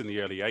AIS in the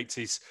early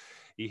 80s,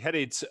 he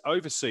headed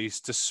overseas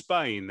to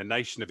Spain, the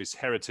nation of his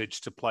heritage,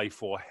 to play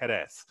for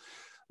Jerez.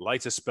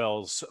 Later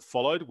spells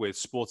followed with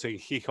Sporting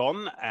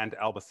Gijón and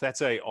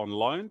Albacete on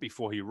loan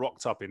before he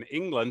rocked up in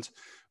England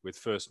with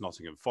first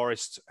Nottingham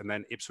Forest and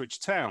then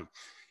Ipswich Town.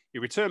 He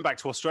returned back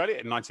to Australia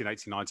in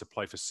 1989 to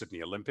play for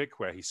Sydney Olympic,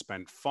 where he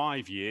spent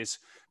 5 years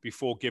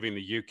before giving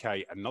the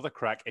UK another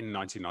crack in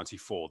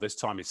 1994. This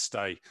time his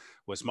stay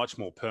was much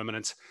more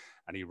permanent,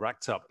 and he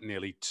racked up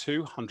nearly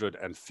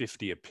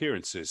 250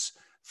 appearances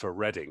for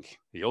Reading.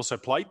 He also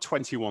played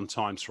 21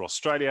 times for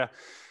Australia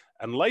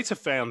and later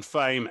found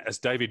fame as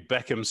David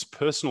Beckham's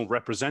personal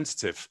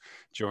representative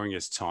during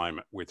his time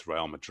with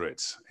Real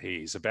Madrid.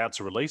 He's about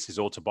to release his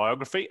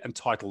autobiography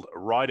entitled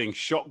Riding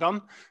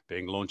Shotgun,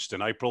 being launched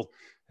in April.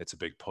 It's a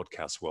big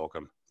podcast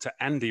welcome to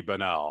Andy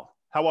Bernal.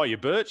 How are you,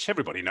 Birch?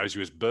 Everybody knows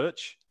you as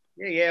Birch.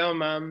 Yeah,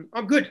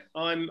 I'm good.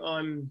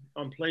 I'm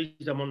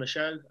pleased I'm on the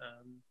show.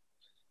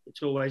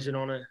 It's always an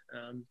honour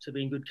to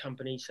be in good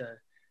company. So,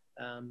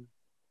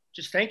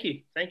 just thank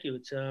you.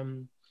 It's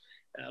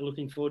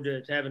looking forward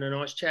to having a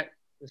nice chat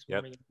this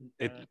morning.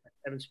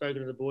 Haven't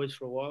spoken to the boys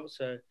for a while,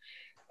 so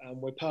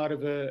we're part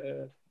of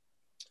a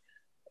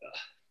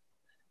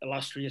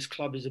illustrious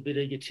club. Is a bit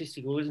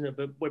egotistical, isn't it?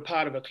 But we're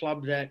part of a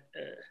club that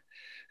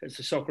it's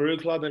a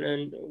Socceroo club,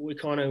 and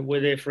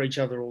we're there for each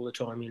other all the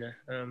time.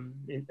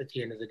 At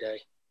the end of the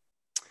day.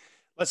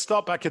 Let's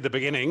start back at the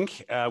beginning,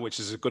 which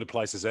is as good a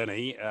place as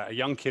any. A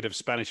young kid of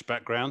Spanish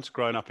background,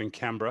 growing up in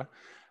Canberra.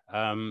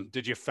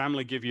 Did your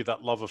family give you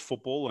that love of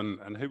football,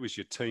 and who was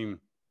your team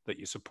that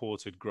you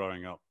supported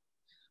growing up?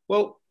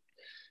 Well,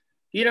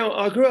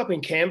 I grew up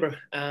in Canberra,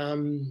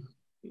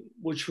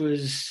 which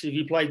was, if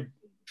you played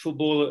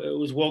football, it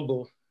was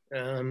Wogball.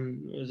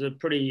 It was a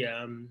pretty,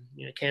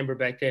 Canberra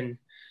back then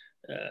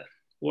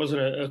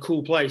wasn't a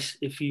cool place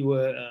if you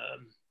were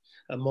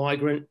a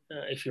migrant,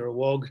 if you're a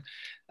Wog.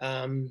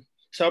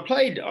 So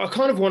I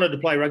kind of wanted to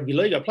play rugby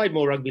league. I played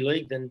more rugby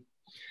league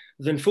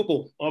than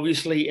football.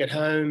 Obviously, at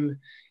home,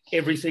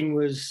 everything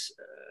was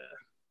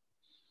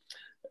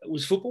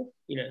football,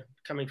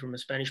 coming from a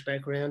Spanish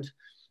background.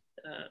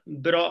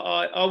 But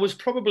I was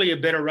probably a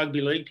better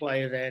rugby league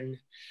player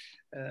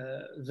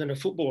than a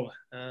footballer.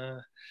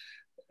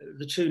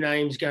 The two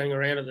names going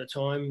around at the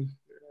time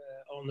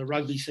on the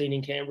rugby scene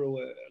in Canberra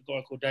were a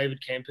guy called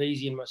David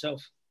Campese and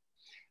myself.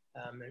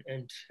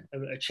 And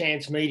a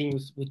chance meeting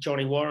with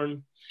Johnny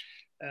Warren.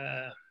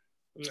 I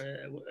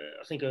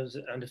think it was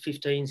under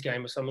 15s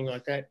game or something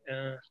like that.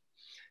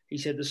 He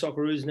said the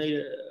Socceroos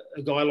need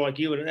a guy like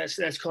you, and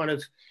that's kind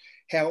of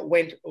how it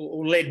went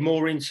or led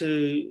more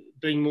into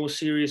being more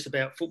serious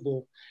about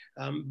football.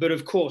 But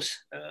of course,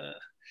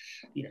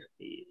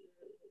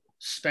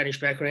 Spanish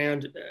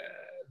background,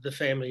 the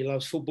family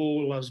loves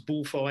football, loves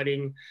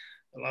bullfighting,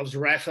 loves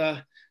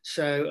Rafa.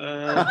 So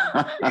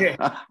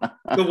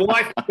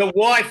the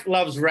wife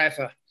loves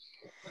Rafa.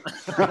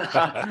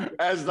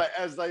 as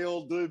they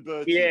all do,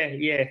 Bert.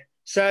 Yeah.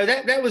 So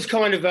that was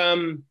kind of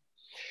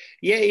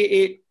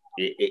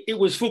it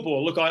was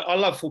football. Look, I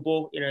love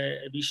football.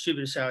 It'd be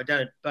stupid to say I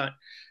don't. But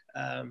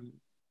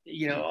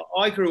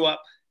I grew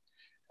up,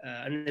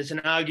 and there's an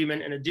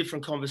argument and a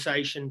different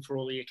conversation for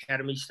all the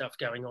academy stuff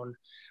going on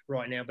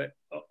right now. But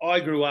I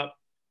grew up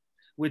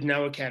with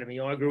no academy.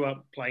 I grew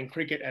up playing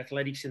cricket,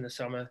 athletics in the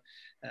summer,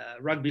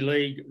 rugby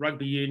league,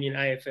 rugby union,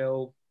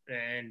 AFL,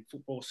 and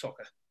football,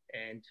 soccer.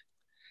 And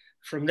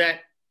from that,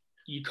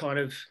 you kind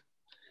of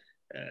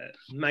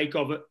make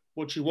of it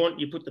what you want.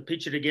 You put the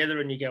picture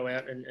together and you go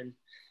out and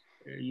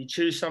you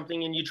choose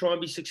something and you try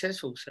and be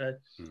successful. So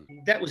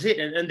that was it.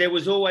 And there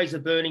was always a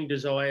burning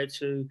desire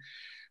to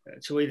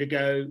either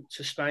go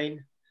to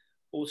Spain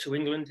or to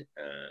England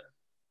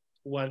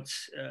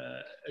once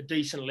a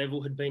decent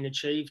level had been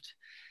achieved.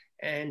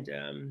 And,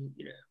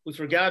 with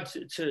regard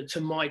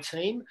to my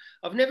team,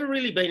 I've never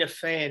really been a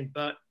fan,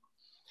 but,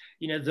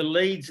 the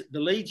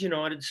Leeds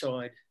United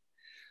side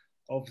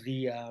of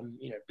the,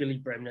 Billy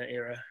Bremner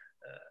era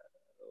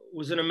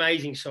was an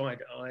amazing side.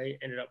 I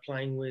ended up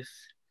playing with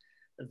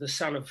the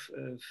son of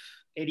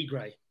Eddie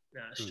Gray,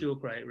 Stuart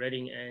Gray at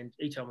Reading, and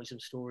he told me some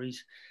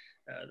stories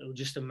that were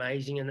just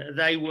amazing. And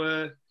I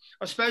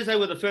suppose they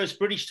were the first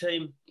British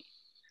team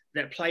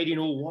that played in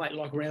all white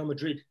like Real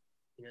Madrid.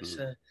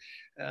 So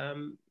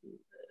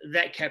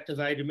that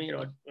captivated me,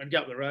 and I'd go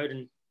up the road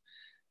and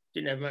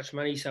didn't have much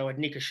money, so I'd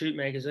nick a Shoot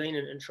magazine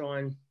and try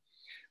and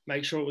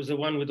make sure it was the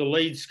one with the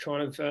Leeds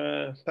kind of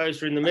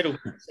poster in the middle.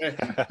 So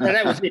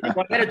that was it. If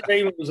I had a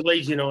team, it was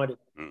Leeds United.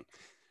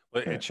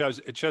 Well, it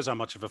shows how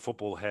much of a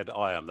football head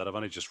I am, that I've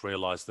only just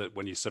realised that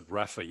when you said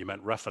Rafa, you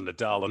meant Rafa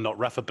Nadal and not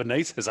Rafa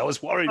Benitez. I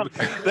was worried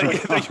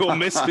that your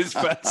missus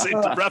fancied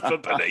Rafa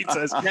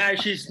Benitez. No,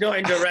 she's not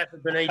into Rafa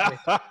Benitez.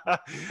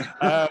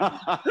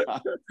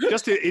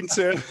 Just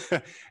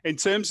in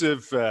terms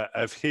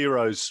of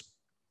heroes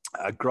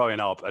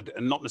growing up,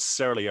 and not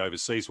necessarily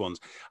overseas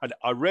ones,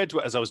 I read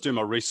as I was doing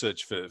my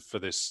research for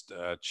this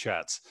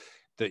chat,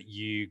 that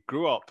you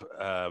grew up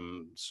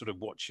sort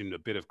of watching a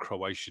bit of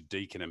Croatia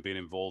Deakin and being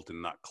involved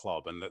in that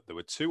club, and that there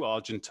were two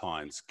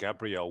Argentines,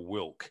 Gabriel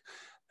Wilk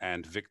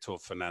and Victor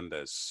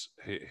Fernandez,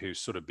 who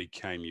sort of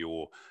became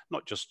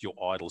not just your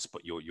idols,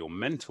 but your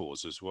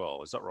mentors as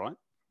well. Is that right?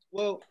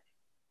 Well,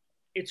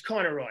 it's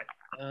kind of right.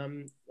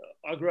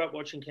 I grew up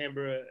watching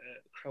Canberra,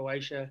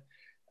 Croatia,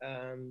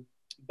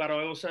 but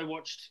I also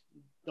watched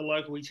the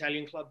local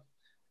Italian club,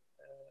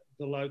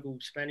 the local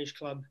Spanish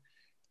club.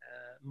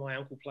 My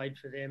uncle played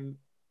for them,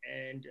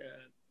 and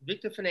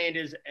Victor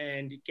Fernandez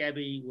and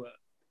Gabby were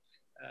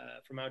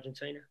from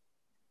Argentina.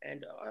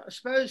 And I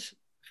suppose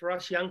for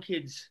us young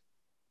kids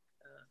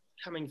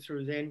coming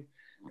through then,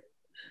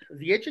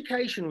 the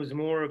education was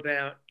more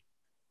about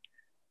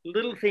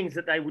little things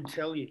that they would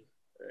tell you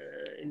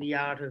in the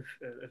art of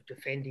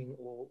defending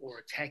or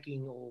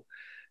attacking, or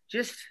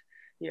just,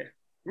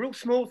 real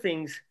small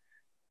things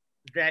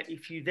that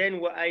if you then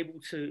were able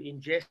to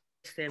ingest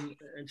them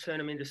and turn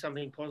them into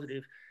something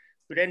positive,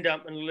 would end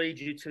up and lead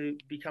you to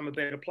become a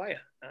better player,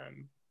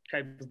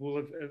 capable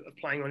of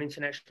playing on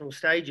international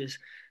stages.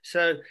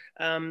 So,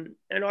 and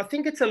I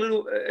think it's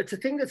a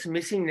thing that's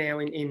missing now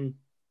in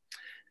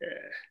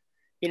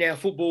our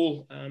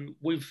football.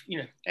 We've,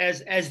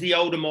 as the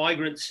older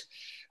migrants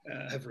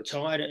have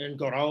retired and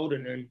got old,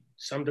 and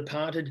some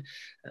departed,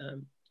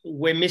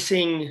 we're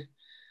missing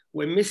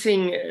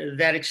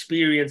that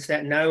experience,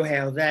 that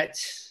know-how, that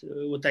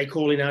what they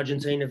call in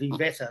Argentina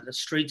viveza, the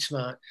street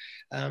smart,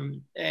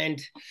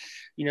 and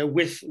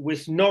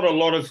with not a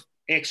lot of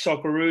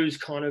ex-Socceroos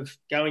kind of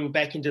going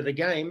back into the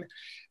game,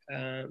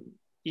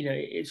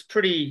 it's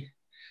pretty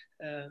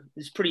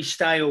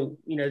stale.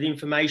 The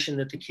information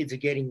that the kids are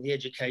getting, the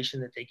education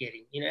that they're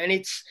getting, and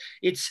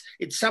it's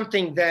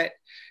something that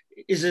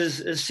is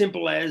as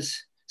simple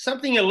as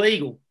something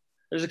illegal.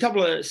 There's a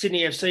couple of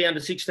Sydney FC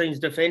under-16s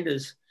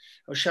defenders.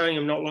 I was showing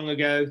them not long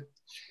ago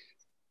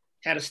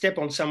how to step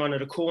on someone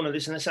at a corner,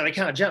 this and that, so they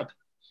can't jump.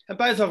 And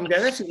both of them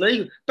go, that's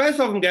illegal. Both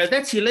of them go,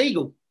 that's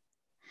illegal.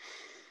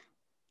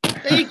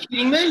 Are you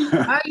kidding me?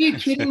 Are you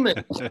kidding me?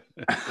 They're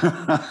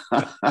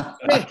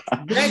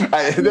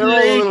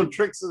all little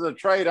tricks of the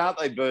trade, aren't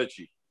they,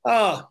 Birchie?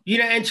 Oh,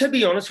 and to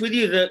be honest with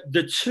you,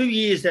 the 2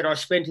 years that I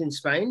spent in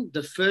Spain,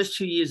 the first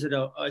 2 years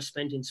that I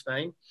spent in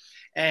Spain,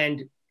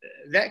 and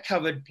that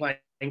covered playing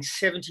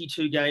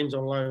 72 games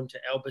on loan to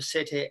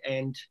Albacete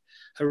and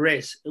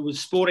Jerez. It was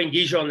Sporting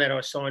Gijon that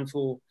I signed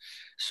for,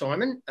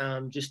 Simon.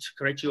 Just to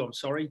correct you, I'm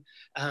sorry.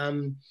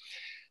 And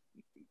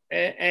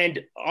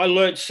I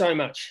learnt so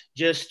much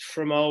just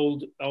from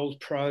old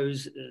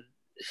pros.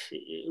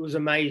 It was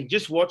amazing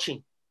just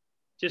watching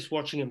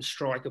them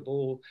strike a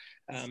ball.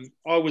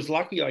 I was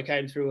lucky. I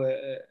came through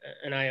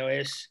an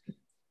AIS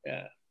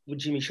with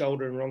Jimmy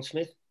Shoulder and Ron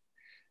Smith.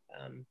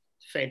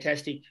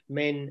 Fantastic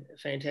men,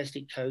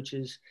 fantastic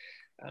coaches.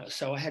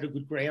 So I had a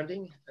good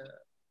grounding.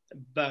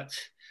 But,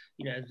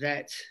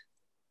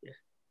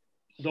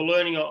 the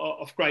learning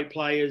of great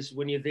players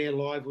when you're there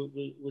live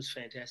was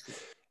fantastic.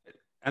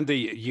 And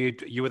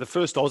you were the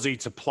first Aussie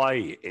to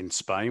play in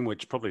Spain,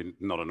 which probably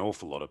not an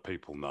awful lot of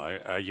people know.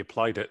 You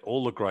played at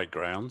all the great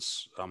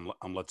grounds,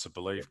 I'm led to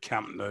believe,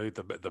 Camp Nou,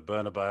 the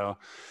Bernabeu.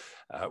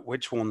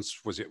 Which ones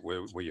were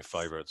your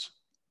favourites?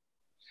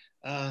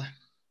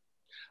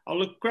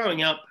 Look,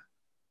 growing up,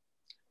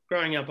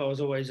 I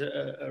was always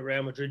a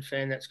Real Madrid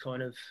fan. That's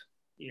kind of,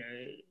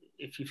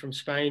 if you're from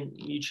Spain,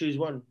 you choose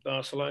one,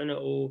 Barcelona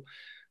or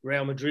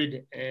Real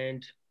Madrid.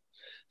 And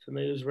for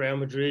me, it was Real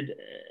Madrid.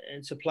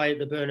 And to play at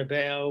the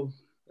Bernabeu,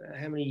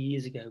 how many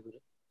years ago was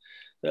it?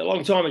 A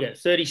long time ago,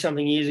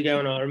 30-something years ago.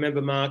 And I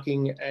remember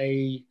marking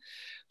a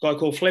guy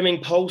called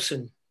Flemming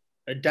Poulsen,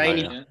 a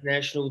Danish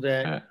national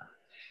that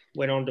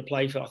went on to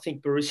play for, I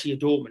think, Borussia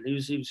Dortmund. He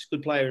was a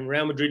good player, and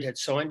Real Madrid had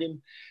signed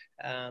him.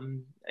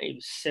 He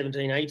was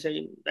 17,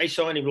 18. They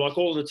signed him like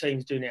all the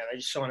teams do now. They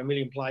just sign 1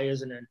 million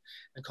players and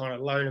kind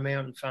of loan them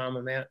out and farm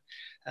them out.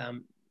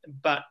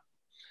 But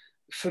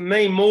for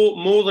me,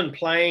 more than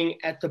playing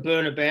at the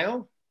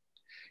Bernabeu,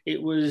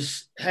 it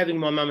was having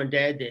my mum and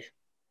dad there.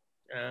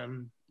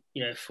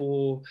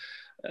 For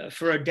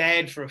a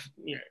dad, for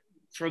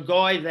a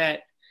guy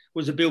that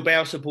was a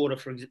Bilbao supporter,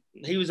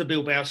 he was a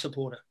Bilbao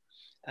supporter.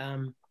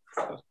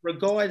 For a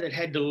guy that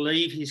had to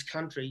leave his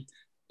country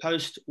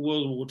post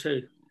World War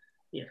II,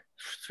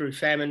 through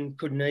famine,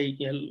 couldn't eat,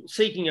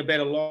 seeking a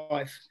better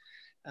life,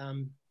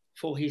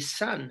 for his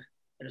son,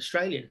 an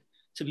Australian,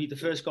 to be the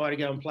first guy to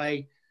go and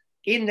play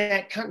in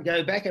that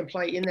go back and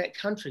play in that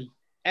country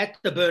at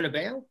the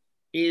Bernabeu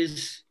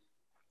is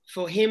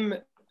for him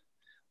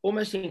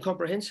almost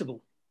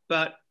incomprehensible,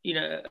 but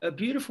a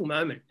beautiful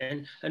moment,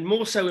 and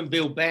more so in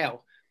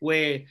Bilbao,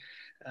 where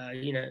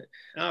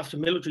after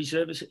military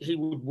service he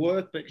would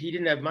work, but he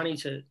didn't have money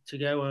to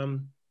go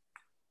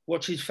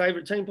watch his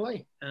favourite team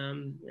play.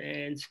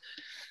 And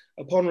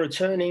upon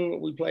returning,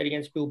 we played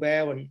against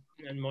Bilbao,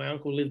 and my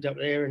uncle lived up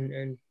there,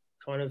 and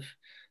kind of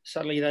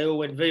suddenly they all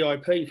went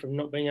VIP from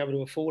not being able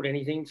to afford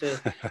anything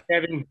to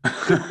having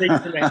good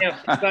seats in the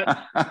house.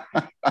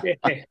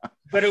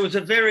 But it was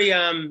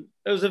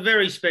a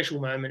very special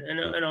moment,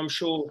 and I'm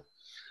sure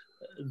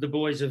the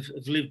boys have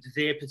lived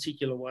their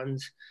particular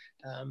ones.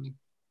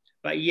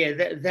 But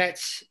yeah,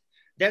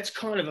 that's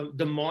kind of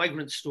the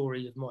migrant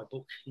story of my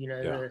book.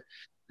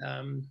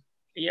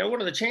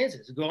 What are the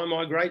chances? A guy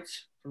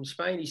migrates from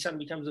Spain, his son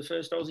becomes the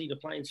first Aussie to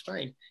play in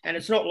Spain, and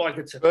it's not like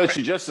it's a.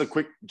 Birchie, just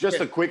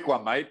a quick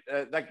one, mate.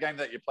 That game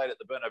that you played at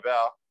the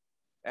Bernabeu,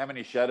 how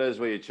many shadows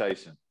were you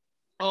chasing?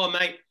 Oh,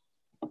 mate,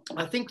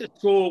 I think the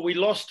score, we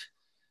lost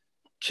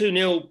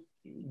 2-0,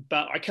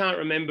 but I can't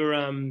remember.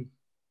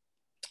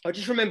 I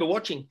just remember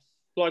watching.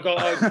 Like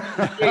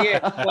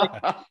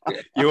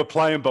You were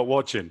playing but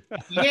watching.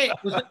 Yeah,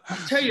 I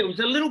tell you, it was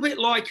a little bit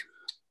like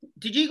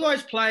Did you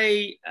guys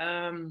play?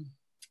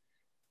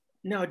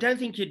 No, I don't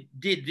think you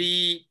did.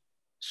 The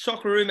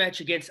Socceroo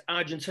match against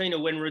Argentina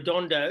when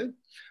Redondo,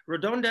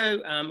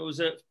 it was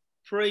a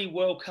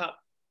pre-World Cup,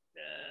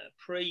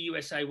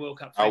 pre-USA World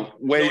Cup. Oh,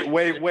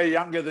 we're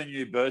younger than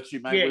you,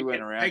 Birchie, mate. We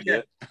went around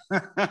yet.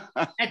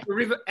 At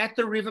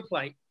the River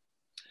Plate,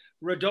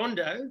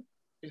 Redondo,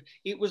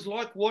 it was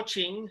like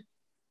watching,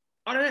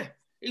 I don't know,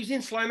 he was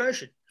in slow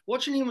motion.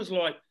 Watching him was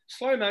like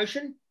slow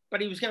motion,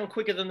 but he was going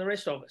quicker than the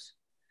rest of us.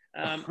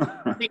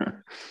 I think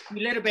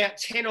we let about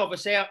 10 of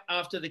us out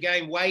after the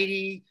game.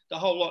 Wadey, the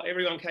whole lot,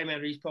 everyone came out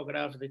of his pocket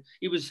after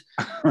it was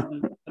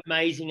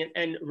amazing.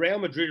 And Real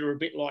Madrid are a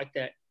bit like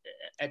that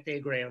at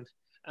their ground,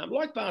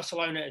 like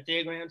Barcelona at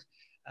their ground.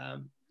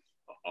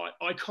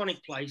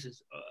 Iconic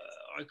places,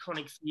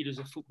 iconic theatres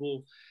of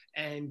football.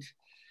 And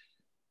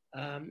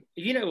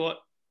you know what?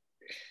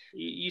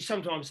 You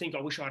sometimes think,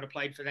 I wish I'd have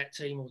played for that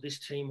team or this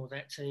team or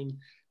that team.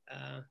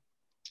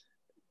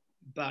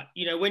 But,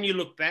 you know, when you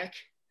look back,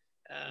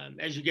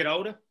 as you get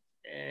older,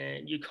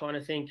 and you kind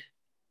of think,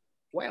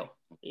 wow,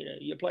 you know,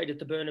 you played at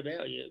the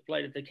Bernabeu, you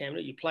played at the Camp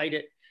Nou, you played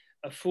at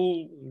a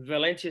full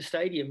Valencia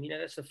stadium. You know,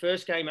 that's the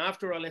first game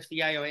after I left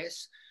the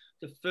AIS.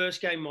 The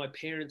first game my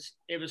parents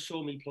ever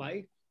saw me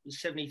play was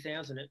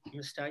 70,000 at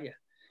Mestalla.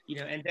 You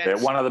know, and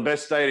that's one of the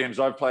best stadiums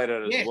I've played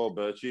at as well,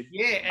 Birchie.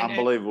 Yeah,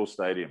 unbelievable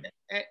stadium.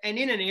 And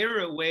in an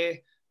era where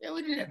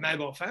we didn't have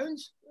mobile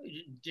phones,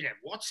 didn't have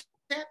WhatsApp.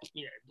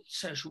 You know,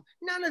 social,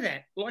 none of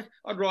that. Like,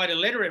 I'd write a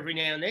letter every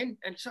now and then,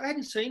 and so I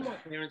hadn't seen my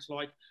parents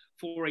like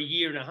for a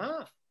year and a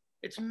half.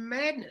 It's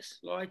madness.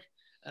 Like,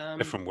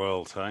 different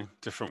world, hey?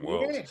 Different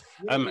world.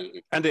 Yeah.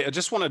 Andy, I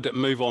just wanted to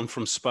move on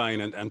from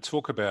Spain and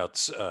talk about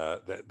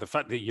the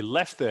fact that you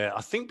left there, I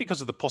think because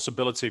of the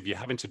possibility of you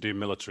having to do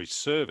military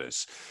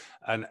service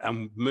and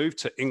move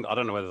to England. I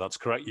don't know whether that's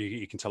correct.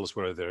 You can tell us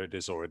whether it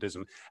is or it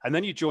isn't. And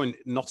then you joined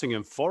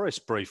Nottingham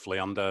Forest briefly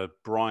under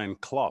Brian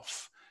Clough.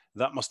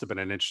 That must have been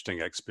an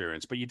interesting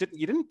experience, but you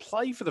didn't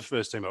play for the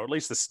first team, or at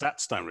least the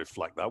stats don't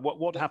reflect that.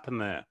 What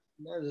happened there?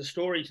 No, there's a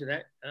story to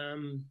that.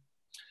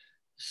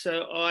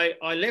 So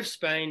I left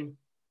Spain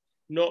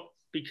not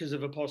because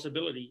of a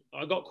possibility.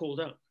 I got called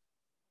up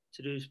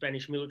to do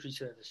Spanish military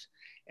service,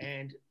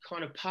 and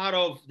kind of part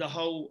of the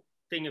whole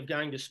thing of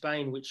going to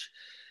Spain, which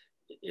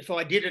if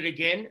I did it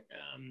again,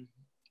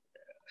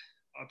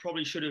 I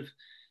probably should have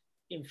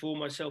informed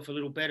myself a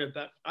little better,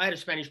 but I had a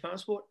Spanish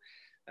passport,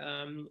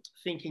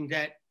 thinking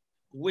that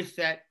with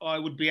that, I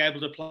would be able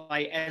to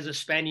play as a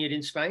Spaniard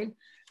in Spain,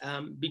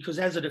 because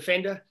as a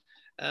defender,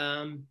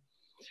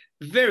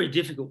 very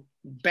difficult.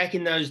 Back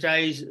in those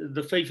days,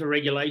 the FIFA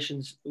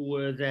regulations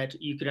were that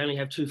you could only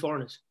have 2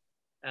 foreigners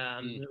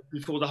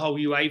before the whole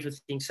UEFA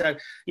thing. So,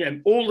 you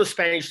know, all the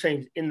Spanish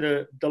teams in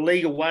the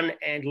Liga 1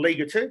 and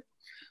Liga 2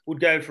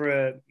 would go for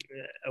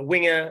a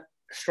winger,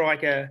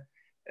 striker,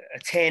 a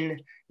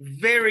 10.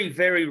 Very,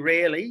 very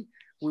rarely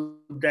would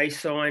they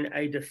sign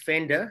a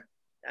defender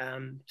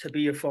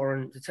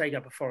to take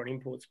up a foreign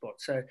import spot.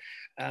 So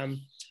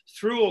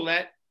through all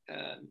that,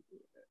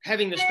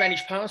 having the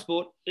Spanish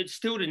passport, it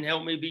still didn't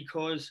help me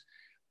because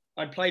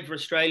I'd played for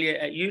Australia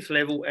at youth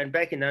level. And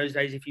back in those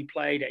days, if you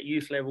played at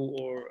youth level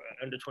or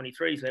under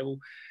 23s level,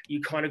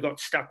 you kind of got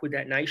stuck with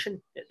that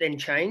nation. It then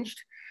changed.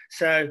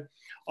 So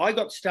I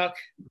got stuck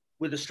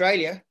with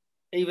Australia,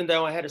 even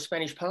though I had a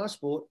Spanish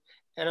passport,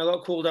 and I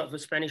got called up for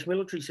Spanish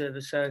military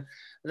service. So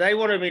they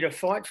wanted me to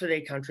fight for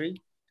their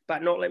country,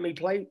 but not let me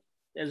play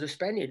as a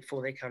Spaniard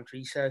for their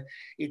country. So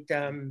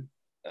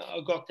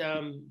I got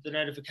the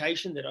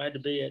notification that I had to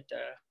be at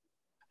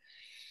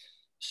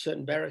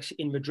certain barracks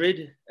in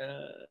Madrid.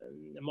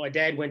 My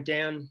dad went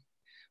down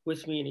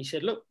with me and he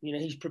said, look, you know,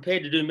 he's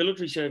prepared to do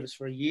military service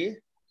for a year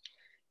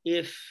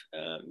if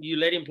you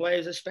let him play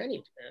as a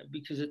Spaniard,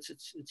 because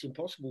it's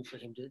impossible for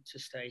him to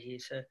stay here.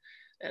 So,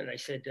 and they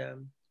said,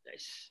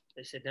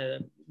 they said, no.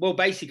 Well,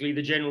 basically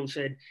the general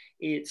said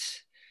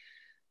it's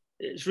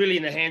really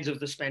in the hands of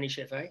the Spanish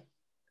FA.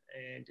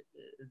 And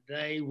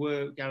they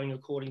were going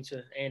according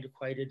to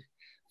antiquated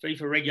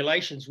FIFA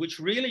regulations, which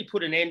really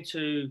put an end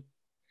to,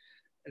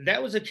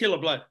 that was a killer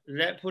blow.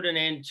 That put an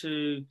end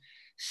to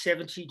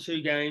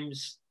 72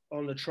 games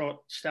on the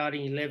trot,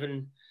 starting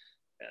 11,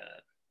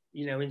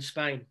 in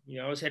Spain.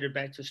 I was headed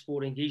back to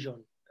Sporting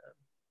Gijon,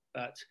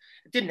 but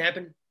it didn't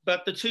happen.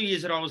 But the 2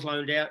 years that I was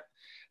loaned out,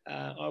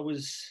 I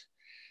was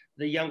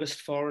the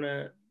youngest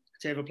foreigner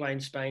to ever play in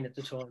Spain at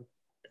the time.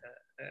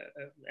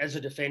 As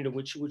a defender,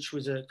 which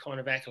was a kind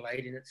of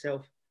accolade in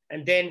itself.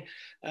 And then,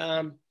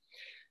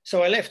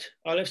 so I left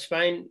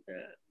Spain,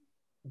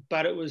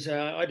 but it was,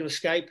 I had to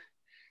escape.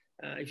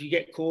 If you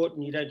get caught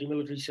and you don't do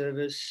military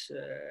service,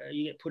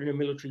 you get put in a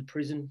military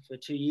prison for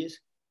 2 years.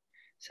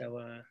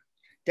 So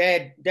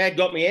Dad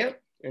got me out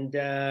and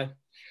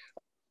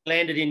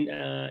landed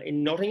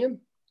in Nottingham.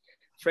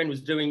 A friend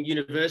was doing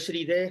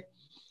university there,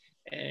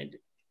 and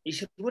he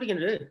said, what are you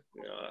going to do?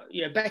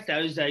 Back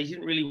those days, you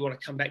didn't really want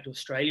to come back to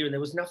Australia, and there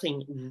was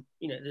nothing,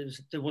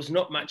 there was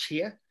not much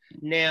here.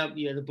 Now,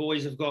 the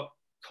boys have got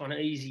kind of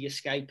easy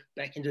escape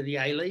back into the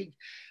A-League.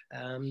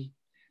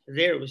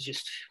 there it was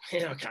just, I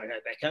can't go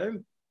back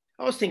home.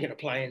 I was thinking of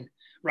playing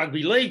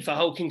rugby league for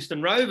Hull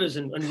Kingston Rovers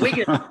and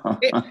Wigan.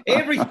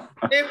 everything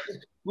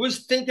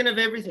was thinking of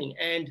everything.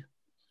 And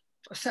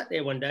I sat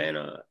there one day and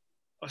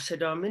I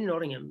said, I'm in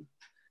Nottingham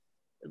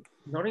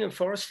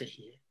Forest are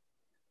here.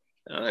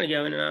 I'm going to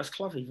go in and ask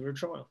Cloughie for a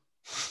trial.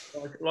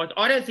 Like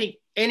I don't think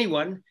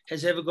anyone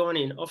has ever gone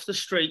in off the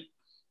street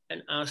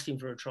and asked him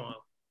for a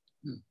trial.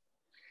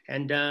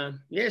 And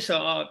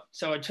so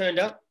I turned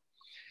up,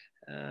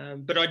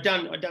 but I'd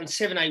done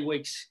 7-8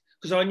 weeks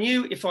because I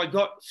knew if I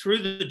got through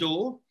the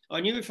door, I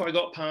knew if I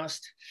got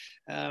past,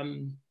 I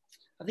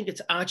think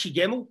it's Archie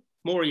Gemmell.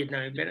 Maury would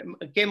know better.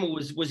 Gemmell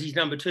was his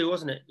number 2,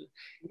 wasn't it?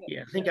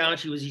 Yeah, I think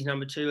Archie was his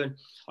number 2, and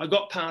I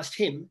got past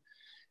him,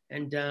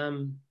 and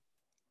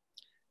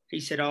he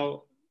said,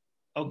 "I'll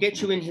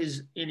get you in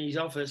his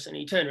office," and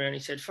he turned around and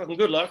he said, "Fucking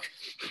good luck."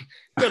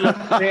 Good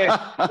luck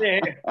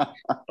there.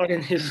 Like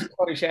in his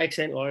Scottish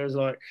accent, I was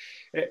like,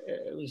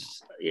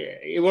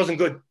 it wasn't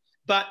good.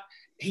 But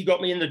he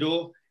got me in the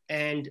door,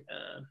 and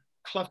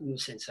Cloughie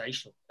was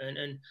sensational.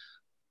 And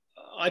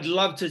I'd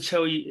love to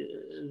tell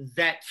you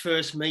that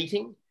first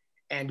meeting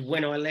and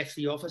when I left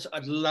the office.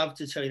 I'd love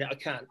to tell you that. I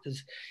can't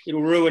because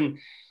it'll ruin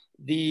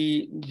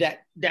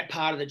that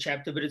part of the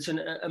chapter. But it's an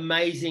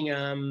amazing.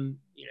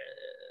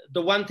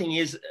 The one thing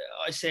is,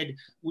 I said,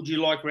 would you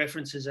like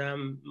references?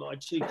 My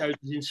 2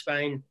 coaches in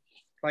Spain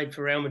played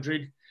for Real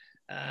Madrid.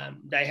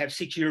 They have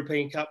 6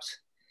 European Cups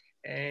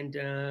and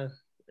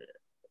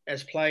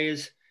as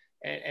players,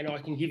 and I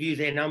can give you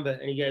their number.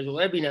 And he goes, well,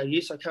 that'd be no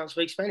use. I can't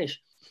speak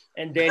Spanish.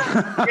 And then,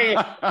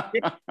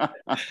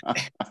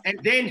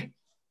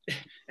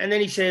 and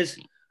then he says,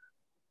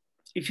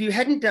 if you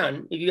hadn't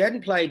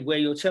played where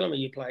you're telling me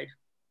you played,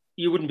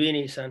 you wouldn't be in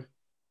here, son.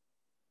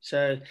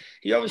 So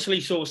he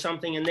obviously saw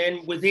something. And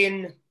then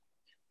within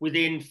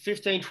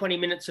 15, 20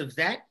 minutes of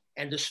that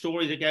and the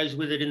story that goes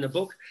with it in the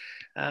book,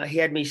 he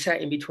had me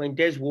sat in between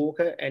Des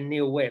Walker and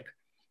Neil Webb.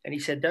 And he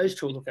said, those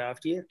 2 will look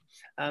after you.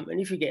 And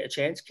if you get a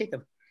chance, kick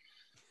them.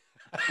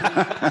 So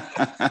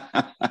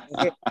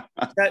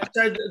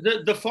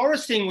the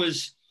Forest thing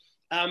was,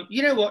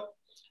 you know what?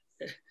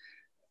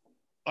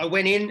 I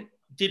went in,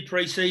 did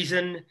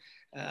pre-season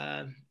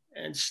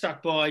and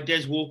stuck by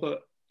Des Walker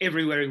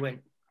everywhere he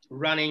went.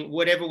 Running,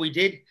 whatever we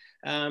did,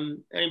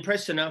 and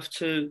impressed enough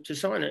to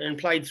sign it and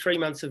played 3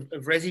 months of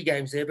resi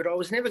games there. But I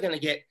was never going to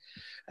get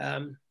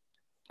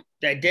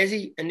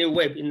Desi and Neil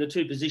Webb in the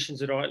 2 positions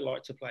that I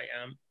like to play.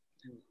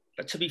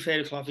 But to be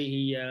fair to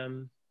Cloughie,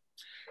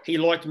 he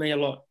liked me a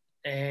lot.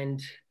 And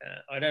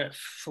I don't know,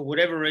 for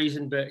whatever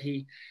reason, but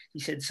he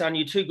said, son,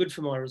 you're too good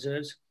for my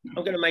reserves.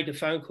 I'm going to make a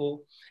phone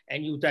call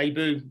and you'll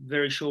debut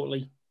very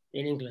shortly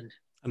in England.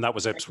 And that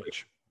was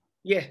Ipswich.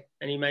 Yeah,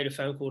 and he made a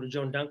phone call to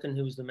John Duncan,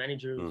 who was the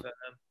manager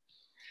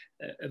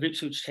of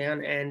Ipswich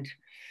Town, and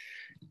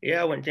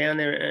I went down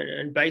there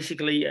and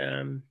basically,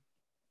 I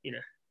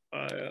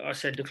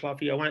said to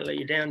Cloughie, I won't let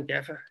you down,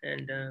 Gaffer,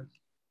 and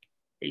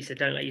he said,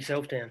 don't let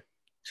yourself down.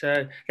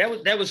 So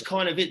that was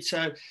kind of it.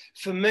 So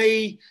for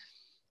me,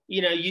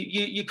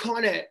 you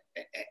kind of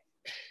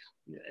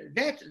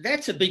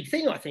that's a big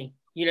thing, I think.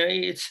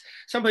 It's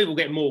some people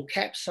get more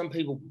caps, some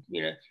people,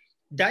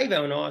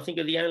 Davo and I think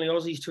are the only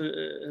Aussies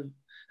to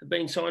have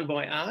been signed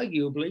by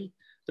arguably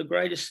the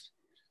greatest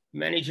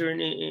manager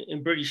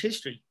in British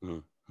history.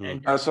 Mm-hmm.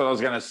 And that's what I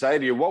was going to say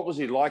to you. What was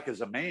he like as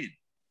a man?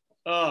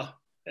 Oh,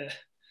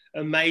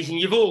 amazing.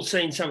 You've all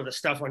seen some of the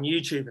stuff on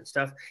YouTube and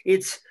stuff.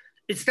 It's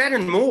that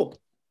and more.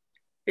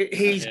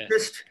 He's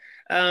just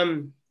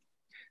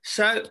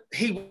so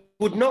he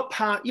would not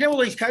part. All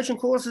these coaching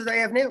courses they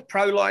have now: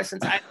 Pro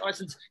license, A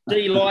license,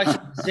 D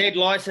license, Z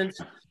license.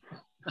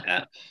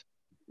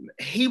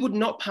 He would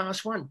not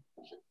pass one.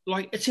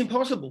 Like, it's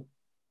impossible.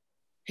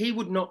 He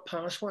would not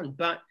pass one.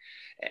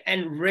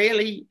 And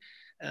rarely,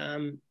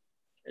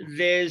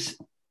 there's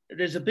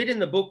a bit in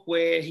the book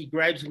where he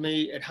grabs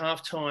me at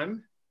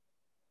halftime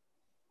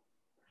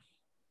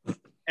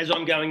as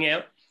I'm going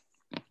out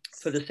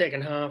for the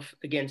second half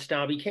against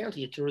Derby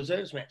County. It's a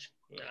reserves match.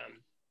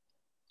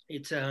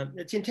 It's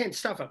intense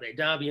stuff up there.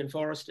 Derby and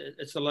Forest,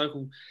 it's the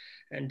local.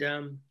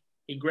 And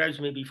he grabs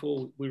me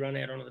before we run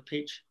out onto the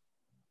pitch.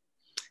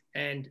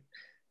 And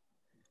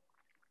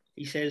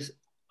he says,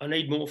 I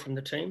need more from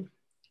the team.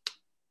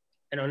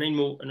 And I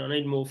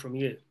need more from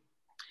you.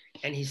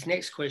 And his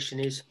next question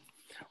is,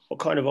 what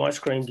kind of ice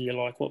cream do you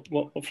like?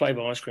 What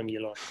flavour ice cream do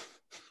you like?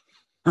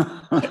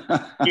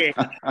 Yeah,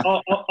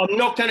 I'm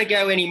not going to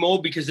go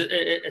anymore because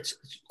it's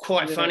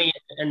quite funny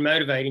and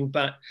motivating,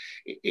 but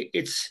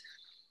it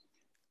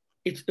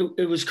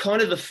was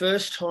kind of the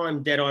first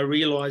time that I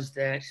realised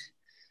that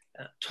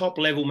top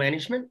level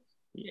management,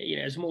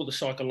 it's more the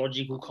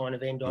psychological kind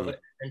of end of it,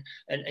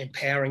 and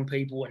empowering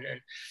people and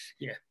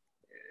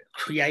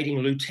creating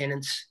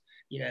lieutenants,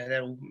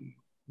 that'll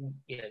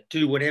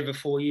do whatever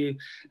for you.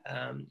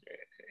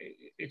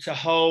 It's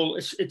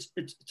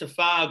a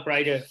far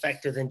greater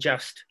factor than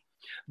just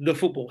the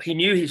football. He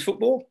knew his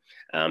football,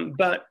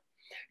 but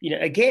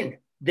again,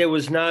 there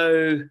was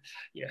no.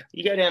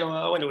 You go down.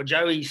 I went to a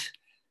Joey's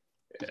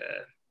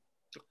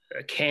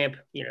a camp,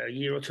 a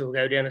year or two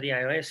ago down at the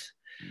AIS.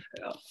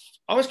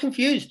 I was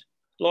confused.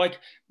 Like,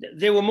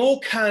 there were more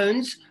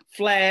cones,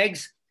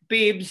 flags,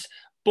 bibs,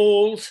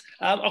 balls.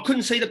 I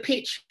couldn't see the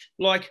pitch.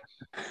 Like,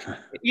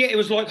 yeah, it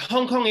was like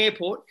Hong Kong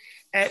Airport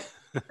at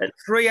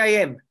 3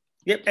 a.m.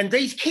 Yep. And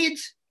these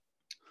kids,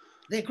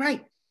 they're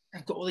great.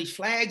 They've got all these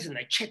flags and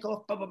they check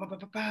off, blah, blah, blah, blah,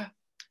 blah, blah.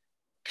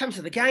 Comes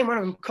to the game, one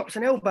of them cops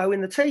an elbow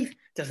in the teeth,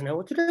 doesn't know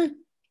what to do.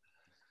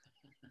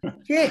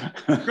 Yeah,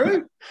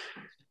 true.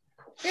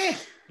 Yeah,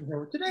 doesn't know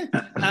what to do.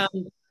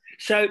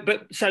 So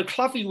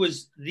Cluffy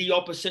was the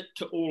opposite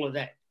to all of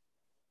that.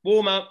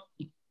 Warm up,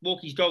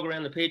 walk his dog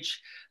around the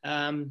pitch.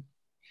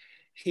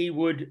 He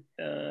would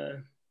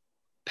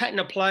pattern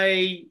a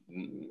play,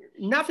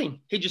 nothing.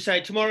 He'd just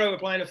say, tomorrow we're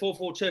playing a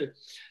 4-4-2.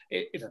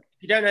 If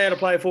you don't know how to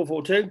play a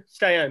 4-4-2,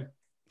 stay home.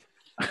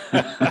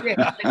 And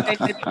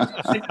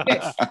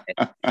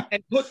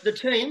put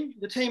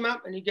the team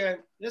up, and you go,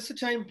 that's the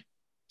team,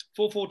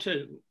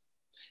 4-4-2.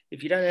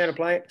 If you don't know how to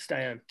play it,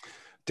 stay home.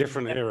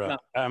 Different era.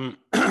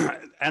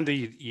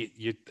 Andy,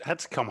 you had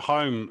to come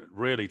home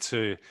really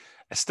to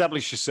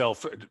establish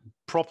yourself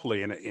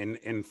properly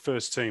in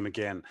first team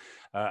again.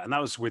 And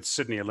that was with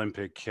Sydney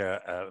Olympic,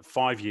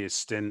 5-year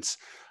stint.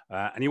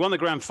 And you won the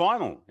grand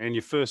final in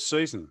your first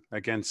season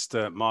against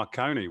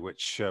Marconi,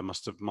 which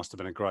must have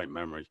been a great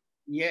memory.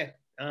 Yeah.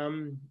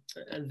 And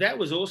that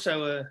was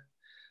also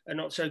a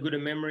not so good a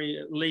memory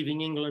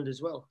leaving England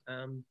as well.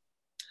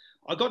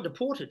 I got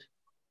deported.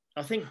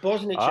 I think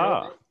Bosnich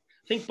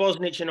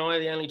and I are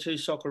the only two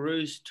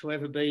Socceroos to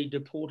ever be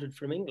deported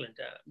from England.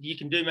 You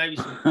can do maybe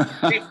some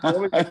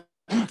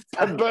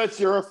And Bert,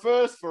 you're a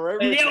first for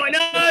everything. Yeah, I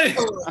know.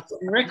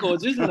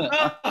 Records, isn't it?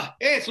 Yeah,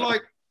 it's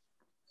like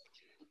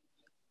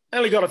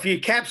only got a few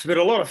caps, but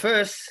a lot of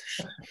firsts.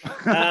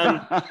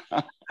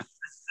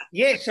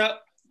 Yeah, so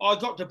I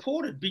got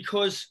deported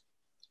because,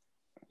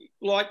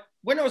 like,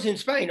 when I was in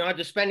Spain, I had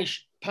the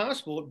Spanish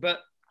passport, but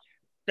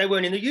they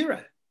weren't in the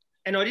Euro.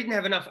 And I didn't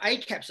have enough A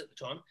caps at the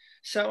time.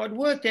 So I'd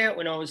worked out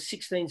when I was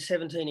 16,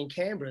 17 in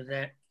Canberra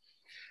that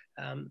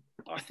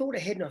I thought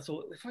ahead and I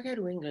thought, if I go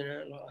to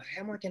England,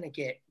 how am I going to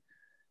get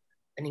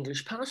an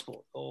English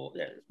passport? Or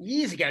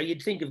years ago,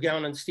 you'd think of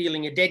going and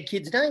stealing a dead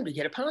kid's name to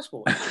get a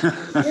passport.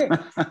 Yeah.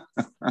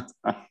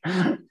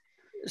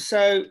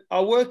 So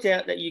I worked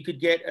out that you could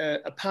get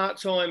a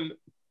part-time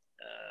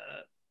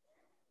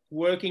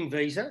working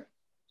visa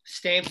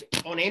stamped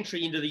on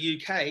entry into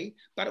the UK,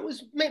 but it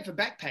was meant for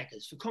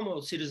backpackers, for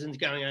Commonwealth citizens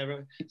going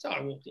over. So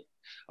I walked in.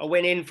 I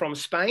went in from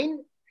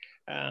Spain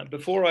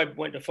before I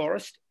went to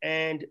Forest,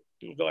 and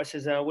the guy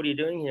says, what are you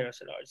doing here? I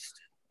said, I just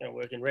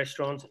work in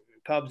restaurants and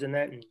pubs and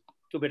that, and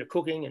do a bit of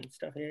cooking and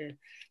stuff. Yeah,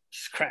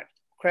 just crap.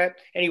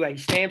 Anyway, he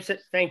stamps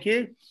it. Thank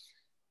you.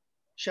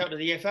 Show it to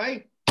the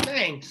FA.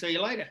 Bang, see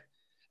you later.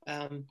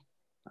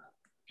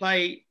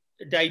 Play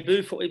a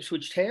debut for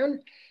Ipswich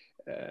Town.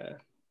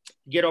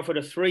 Get offered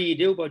a 3-year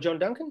deal by John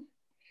Duncan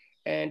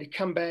and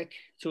come back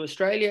to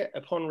Australia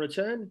upon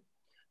return.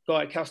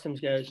 Guy at Customs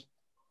goes,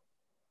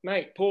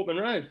 mate, Portman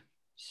Road,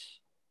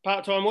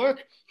 part-time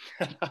work.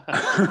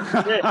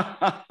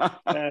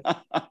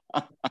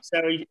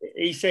 So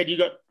he said, you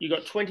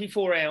got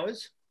 24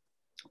 hours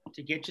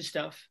to get your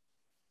stuff.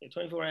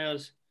 24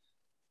 hours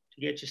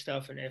to get your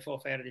stuff and F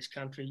off out of this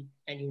country,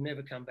 and you'll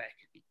never come back.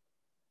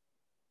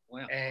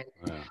 Wow. And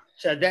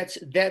so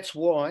that's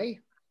why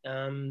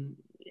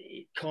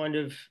kind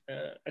of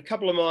a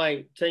couple of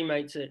my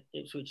teammates at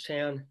Ipswich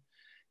Town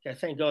go,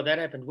 thank God that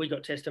happened. We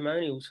got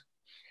testimonials.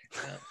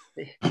 So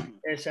we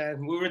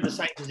were in the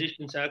same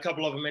position. So a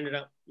couple of them ended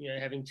up,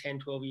 having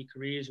 10, 12-year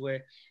careers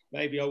where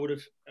maybe I would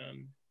have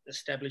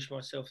established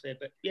myself there.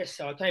 But yes,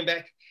 so I came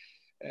back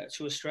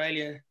to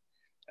Australia,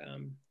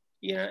 and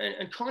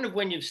kind of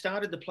when you've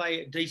started to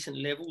play at decent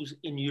levels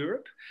in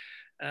Europe,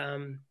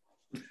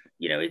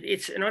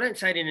 it's, and I don't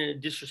say it in a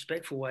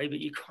disrespectful way, but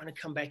you kind of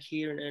come back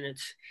here and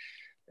it's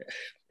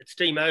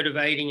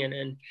demotivating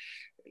and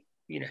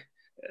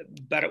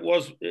but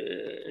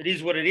it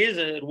is what it is.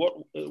 It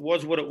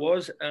was what it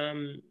was.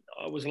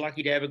 I was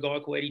lucky to have a guy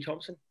called Eddie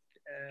Thompson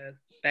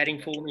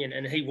batting for me,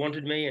 and he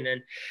wanted me,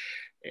 and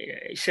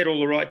he said all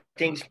the right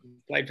things.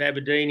 Played for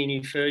Aberdeen, he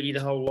knew Fergie,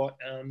 the whole lot.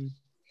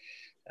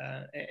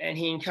 And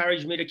he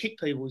encouraged me to kick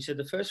people. He said,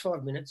 the first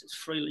 5 minutes, it's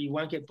free. You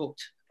won't get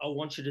booked. I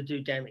want you to do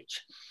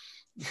damage.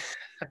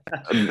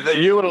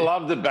 You would have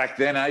loved it back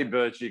then,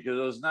 Birchie? Because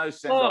there was no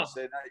send-off.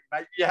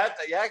 Mate, you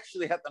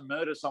actually had to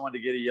murder someone to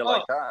get a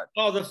yellow card.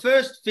 The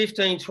first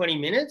 15, 20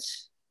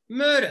 minutes,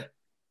 murder.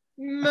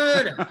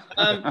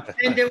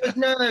 And there was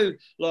no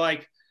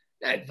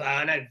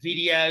VAR, no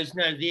videos,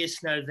 no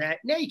this, no that.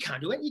 No, you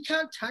can't do it. You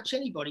can't touch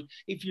anybody.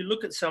 If you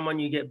look at someone,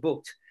 you get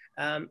booked.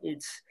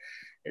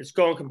 It's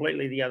gone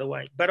completely the other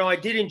way. But I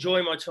did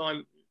enjoy my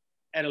time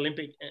at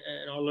Olympic,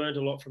 and I learned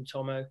a lot from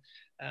Tomo.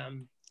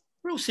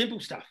 Real simple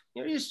stuff.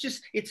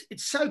 It's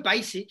so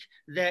basic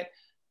that,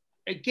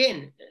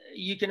 again,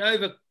 you can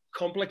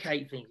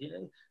overcomplicate things.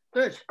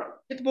 First,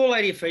 get the ball out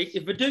of your feet.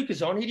 If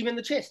Viduka's on, hit him in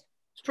the chest.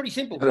 It's pretty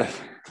simple.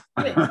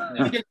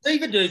 You can see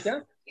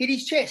Viduka, hit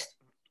his chest.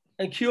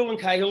 and Kuehl and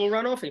Cahill will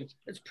run off him.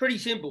 It's pretty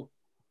simple.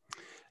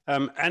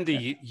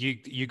 Andy,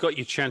 you got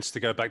your chance to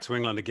go back to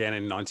England again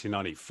in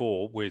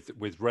 1994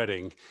 with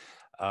Reading,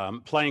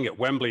 playing at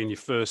Wembley in your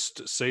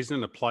first season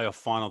in a playoff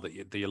final that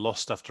you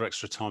lost after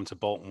extra time to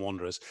Bolton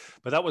Wanderers.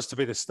 But that was to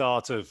be the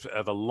start of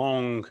a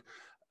long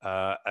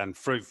and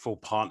fruitful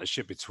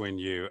partnership between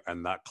you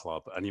and that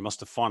club. And you must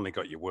have finally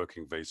got your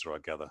working visa, I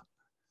gather.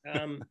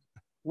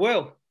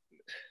 Well,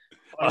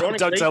 ironically,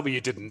 don't tell me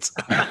you didn't.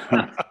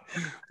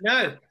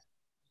 No.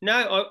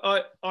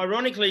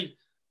 Ironically,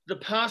 the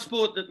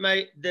passport that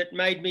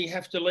made me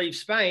have to leave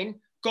Spain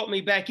got me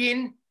back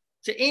in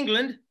to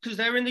England because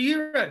they were in the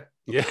Euro.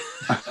 Yeah.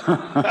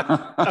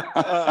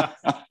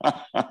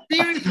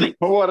 Seriously.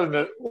 What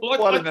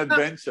an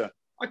adventure.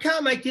 I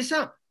can't make this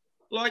up.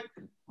 Like,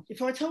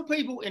 if I tell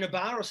people in a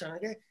bar or something,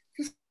 I go,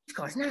 this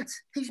guy's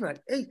nuts.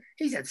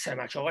 He's had so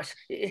much ice.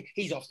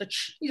 He's off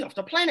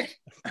the planet.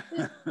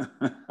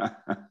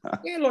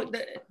 Yeah, like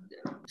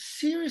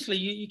seriously,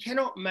 you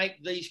cannot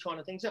make these kind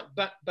of things up,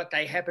 but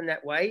they happen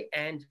that way.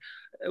 And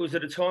it was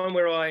at a time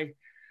where I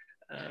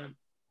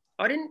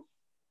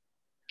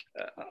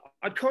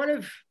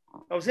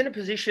was in a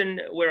position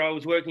where I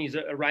was working as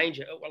a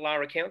ranger at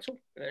Woollahra Council.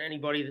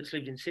 Anybody that's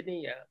lived in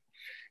Sydney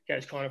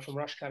goes kind of from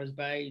Rushcutters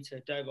Bay to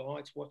Dover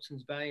Heights,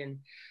 Watson's Bay, and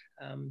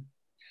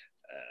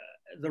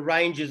the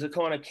rangers are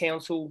kind of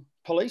council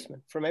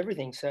policemen from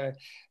everything. So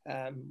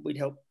we'd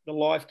help the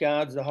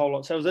lifeguards, the whole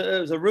lot. So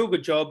it was a real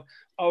good job.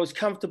 I was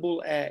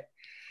comfortable at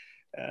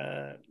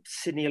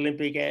Sydney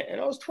Olympic, and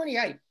I was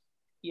 28,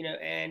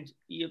 and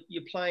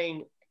you're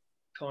playing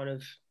kind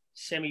of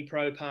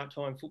semi-pro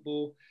part-time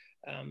football,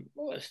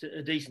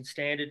 a decent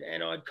standard.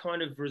 And I'd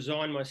kind of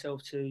resigned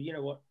myself to, you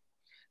know what,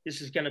 this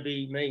is going to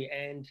be me.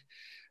 And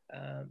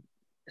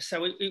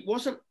so it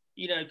wasn't,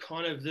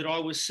 kind of that I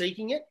was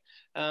seeking it.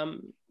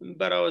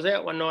 But I was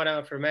out one night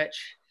after a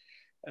match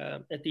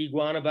at the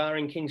Iguana Bar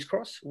in King's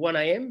Cross, 1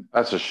 a.m.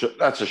 That's a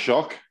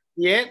shock.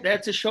 Yeah,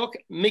 that's a shock.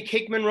 Mick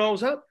Hickman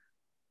rolls up.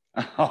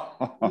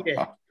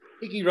 Yeah,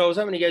 Hickey rolls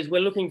up and he goes,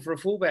 "We're looking for a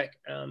fullback."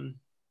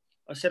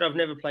 I said, "I've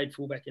never played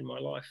fullback in my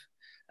life."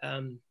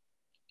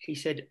 He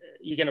said,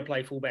 "You're going to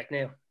play fullback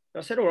now."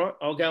 I said, "All right,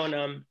 I'll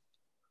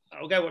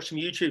go watch some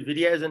YouTube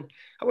videos." And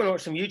I went and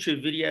watched some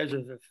YouTube videos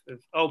of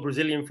old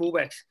Brazilian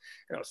fullbacks.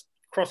 And I was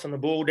crossing the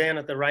ball down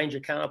at the Ranger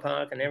car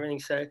park and everything.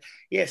 So,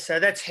 so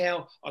that's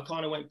how I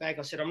kind of went back.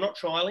 I said, "I'm not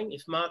trialling.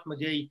 If Mark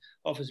McGee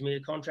offers me a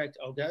contract,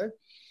 I'll go."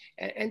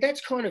 And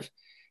that's kind of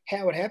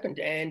how it happened.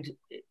 And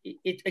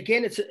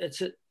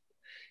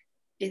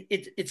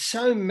it's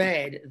so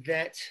mad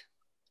that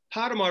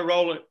part of my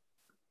role at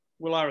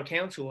Woollahra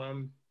Council,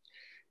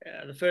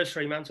 the first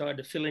 3 months I had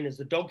to fill in as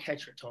the dog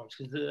catcher at times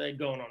because they'd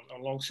gone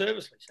on long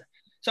service leave.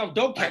 So I'm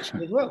dog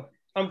catching as well.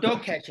 I'm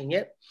dog catching,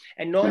 yep.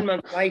 And 9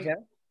 months later,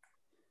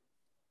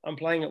 I'm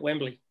playing at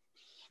Wembley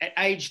at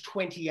age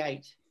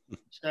 28.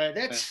 So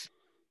that's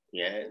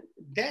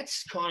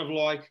kind of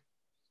like,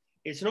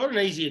 it's not an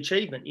easy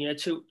achievement,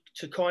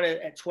 to kind of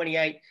at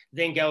 28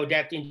 then go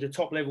adapt into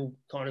top level,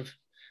 kind of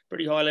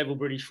pretty high level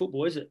British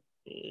football, is it?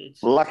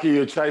 It's... Lucky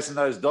you're chasing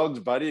those dogs,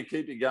 buddy. You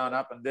keep you going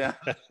up and down.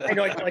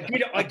 And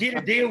I did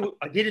a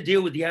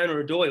deal with the owner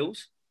of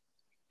Doyle's,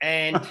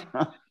 and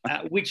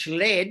which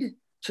led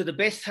to the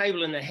best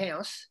table in the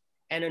house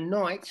and a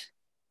night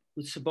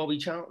with Sir Bobby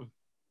Charlton.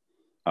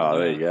 Oh,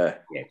 there you go.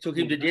 Yeah, took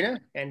him to dinner,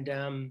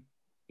 and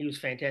he was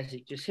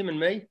fantastic. Just him and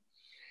me,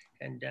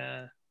 and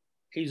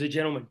he was a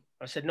gentleman.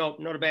 I said, "No,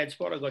 not a bad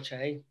spot. I got you,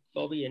 hey,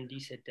 Bobby." And he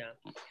said,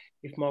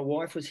 "If my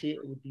wife was here,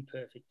 it would be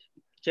perfect."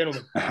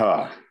 Gentlemen.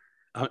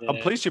 I'm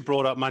pleased you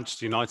brought up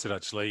Manchester United,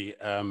 actually,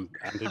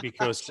 Andy,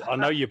 because I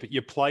know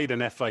you played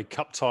an FA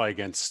Cup tie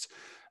against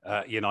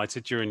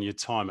United during your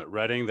time at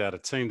Reading. They had a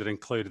team that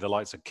included the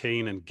likes of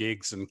Keane and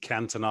Giggs and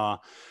Cantona,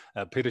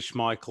 Peter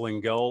Schmeichel in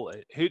goal.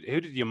 Who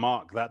did you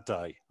mark that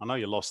day? I know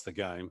you lost the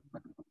game.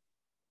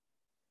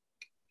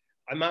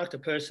 I marked a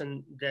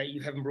person that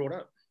you haven't brought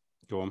up.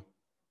 Go on.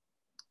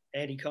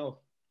 Andy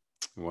Cole.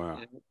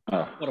 Wow.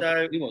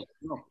 So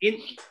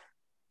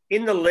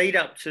in the lead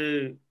up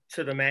to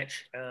the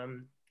match,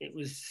 it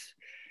was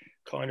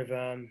kind of,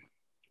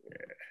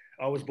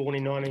 I was born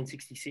in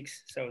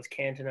 1966, so was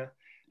Cantona,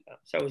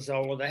 so was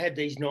Zola. They had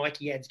these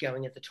Nike ads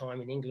going at the time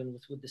in England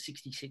with the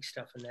 66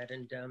 stuff and that,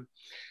 and there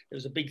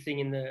was a big thing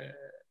in the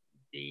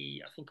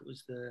I think it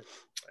was the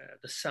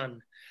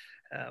Sun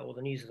or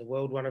the News of the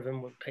World, one of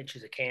them, with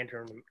pictures of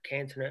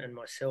Cantona and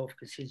myself,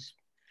 because his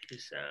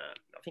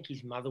I think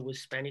his mother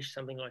was Spanish,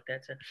 something like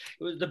that. So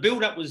the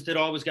build-up was that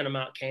I was going to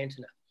mark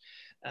Cantona.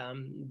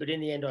 But in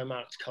the end, I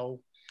marked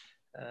Cole.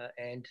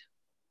 And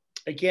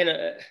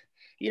again,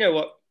 you know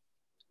what?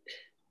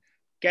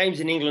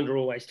 Games in England are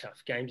always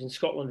tough. Games in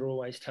Scotland are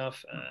always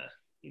tough.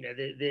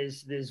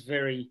 There's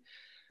very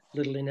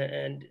little in it.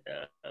 And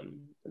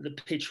the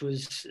pitch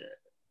was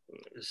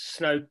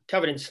snow,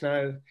 covered in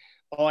snow,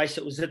 ice.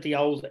 It was at the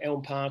old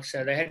Elm Park.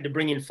 So they had to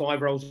bring in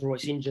 5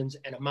 Rolls-Royce engines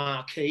and a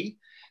marquee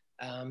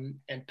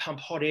and pump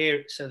hot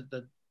air so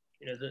that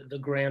the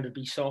ground would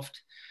be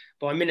soft.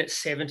 By minute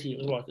 70, it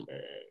was like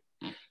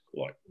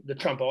like the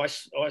Trump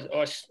ice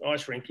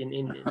rink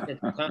in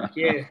Central Park,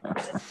 yeah.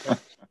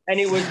 And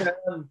it was,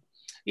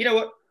 you know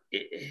what,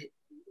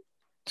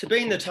 to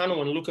be in the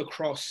tunnel and look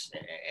across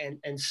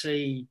and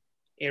see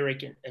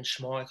Eric and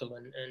Schmeichel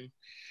and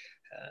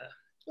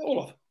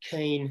all of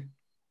Keane,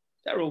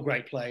 they're all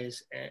great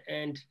players.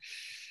 And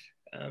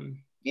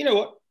you know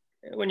what,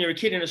 when you're a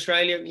kid in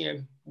Australia, you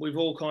know, we've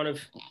all kind of,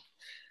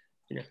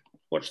 you know,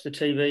 watched the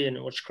TV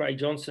and watched Craig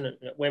Johnson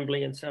at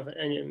Wembley and stuff.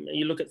 And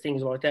you look at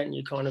things like that and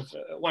you kind of,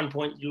 at one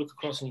point, you look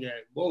across and you go,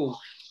 whoa,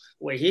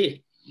 we're here.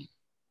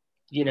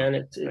 You know, and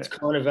it's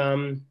kind of,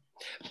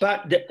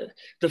 but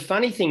the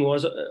funny thing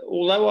was,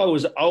 although I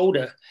was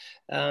older,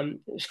 it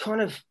was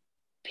kind of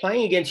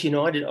playing against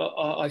United.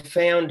 I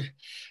found,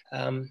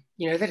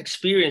 you know, that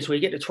experience where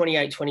you get to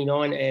 28,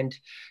 29 and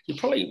you're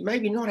probably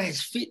maybe not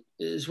as fit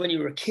as when you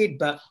were a kid,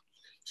 but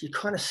you're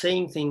kind of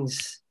seeing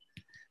things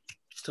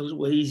just a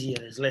little easier.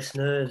 There's less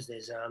nerves.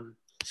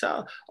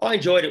 So I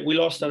enjoyed it. We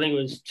lost, I think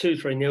it was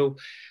 2-3-0.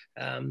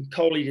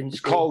 Coley didn't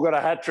score. Cole got a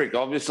hat trick,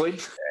 obviously.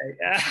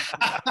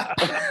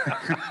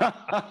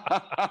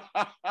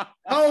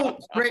 Cole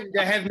threatened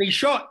to have me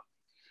shot.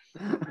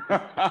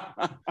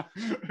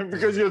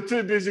 Because you're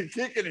too busy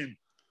kicking him.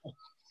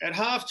 At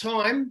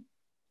halftime,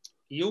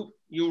 you'll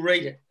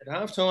read it. At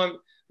halftime,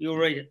 you'll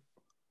read it.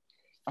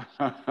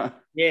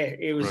 Yeah,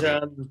 it was.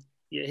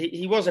 Yeah,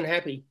 he wasn't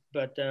happy,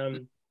 but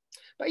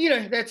you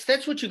know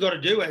that's what you got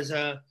to do as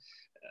a.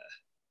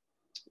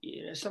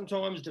 You know,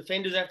 sometimes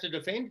defenders have to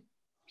defend.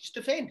 Just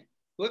defend.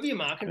 Whoever you're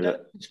marking,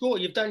 score.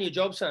 You've done your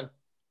job, son.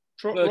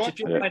 Right? If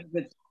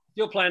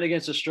you're playing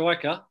against a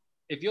striker,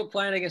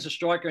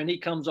 and he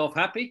comes off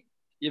happy,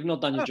 you've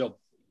not done your job.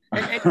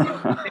 And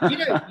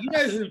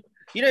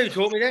you know who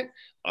taught me that?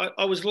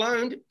 I was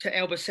loaned to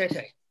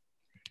Albacete.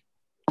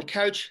 The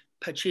coach,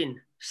 Pachin,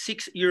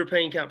 6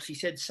 European Cups. He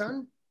said,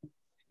 son,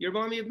 you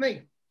remind me of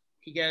me.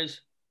 He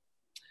goes,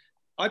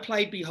 I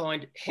played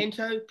behind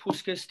Hento,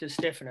 Puskas, De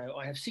Stefano.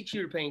 I have 6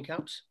 European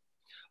Cups.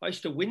 I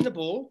used to win the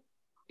ball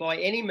by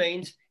any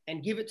means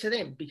and give it to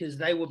them because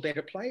they were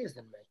better players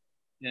than me.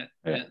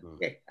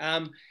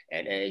 And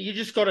you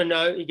just got to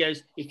know, he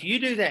goes, if you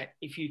do that,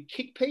 if you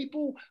kick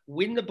people,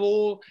 win the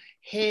ball,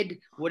 head,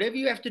 whatever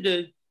you have to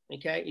do,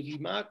 okay, if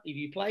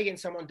you play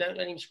against someone, don't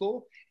let him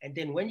score. And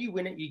then when you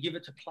win it, you give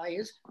it to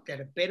players that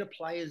are better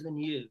players than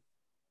you.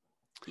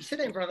 He said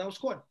that in front of the whole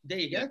squad. There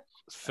you go.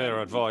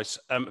 Fair advice.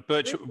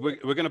 Birch, we're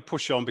going to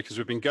push on because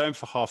we've been going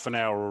for half an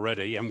hour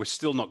already and we've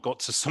still not got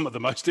to some of the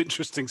most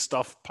interesting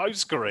stuff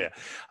post-career.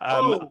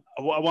 I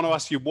want to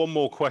ask you one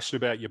more question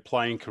about your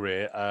playing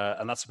career,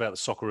 and that's about the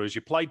Socceroos.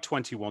 You played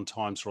 21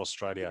 times for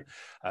Australia,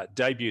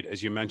 debuted,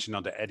 as you mentioned,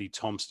 under Eddie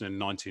Thompson in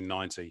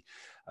 1990.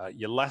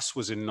 Your last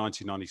was in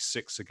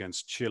 1996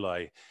 against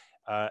Chile.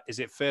 Is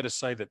it fair to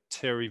say that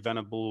Terry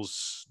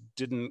Venables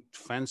didn't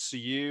fancy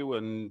you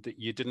and that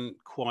you didn't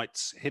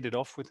quite hit it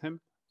off with him?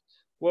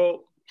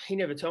 Well, he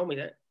never told me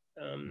that.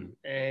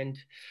 And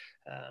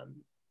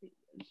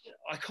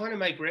I kind of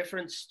make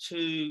reference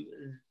to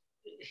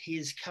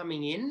his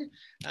coming in.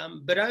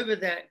 But over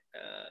that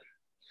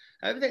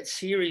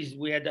series,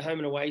 we had the home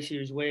and away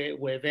series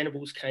where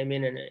Venables came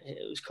in and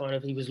it was kind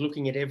of, he was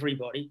looking at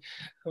everybody.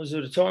 It was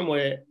at a time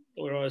where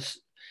I was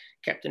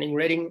captaining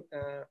Reading.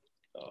 I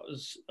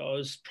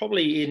was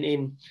probably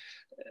in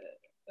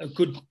a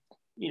good,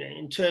 you know,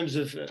 in terms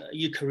of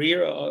your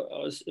career,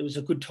 it was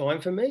a good time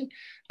for me.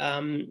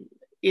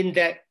 In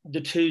that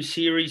the 2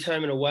 series,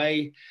 home and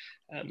away,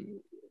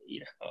 you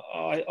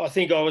know, I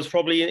think I was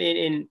probably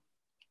in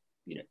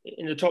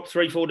the top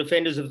 3-4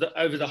 defenders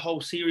over the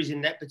whole series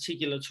in that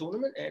particular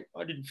tournament, and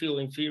I didn't feel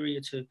inferior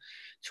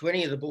to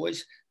any of the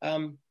boys.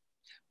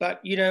 But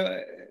you know,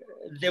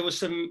 there were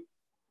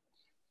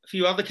a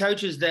few other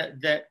coaches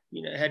that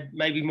you know had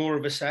maybe more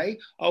of a say.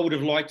 I would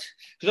have liked,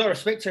 because I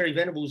respect Terry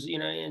Venables, you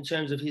know, in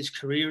terms of his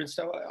career and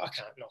stuff. I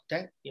can't knock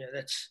that. You know,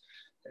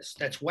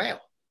 that's wow.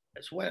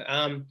 That's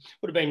wow.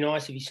 Would have been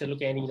nice if he said,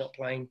 "Look, Andy, you're not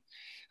playing.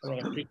 I'm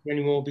not going to pick you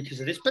anymore because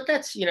of this." But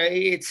that's, you know,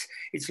 it's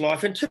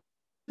life. And to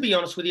be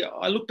honest with you,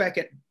 I look back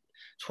at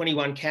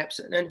 21 caps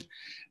and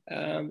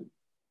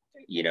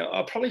you know,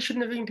 I probably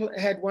shouldn't have even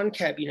had 1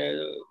 cap, you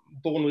know,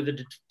 born with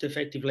a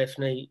defective left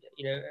knee,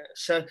 you know.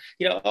 So,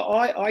 you know,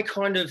 I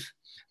kind of,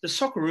 the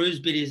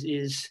Socceroos bit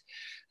is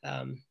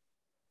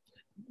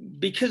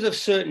because of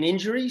certain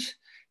injuries,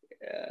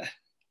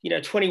 you know,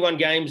 21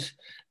 games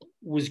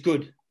was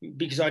good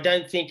because I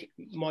don't think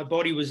my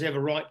body was ever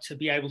right to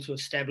be able to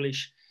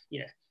establish, you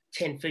know,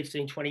 10,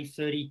 15, 20,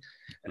 30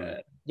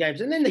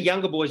 games. And then the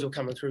younger boys were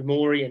coming through,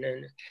 Morey and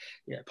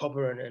you know,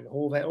 Popper and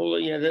Horvath, all,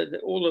 you know,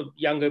 all the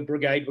younger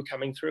brigade were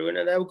coming through and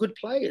they were good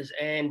players.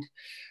 And,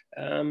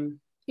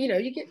 you know,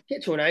 you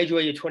get to an age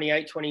where you're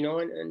 28,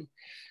 29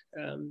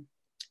 and,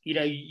 you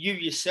know, you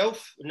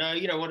yourself know,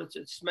 you know what,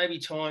 it's maybe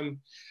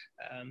time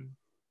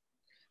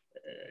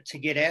to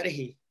get out of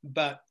here.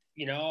 But,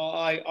 you know,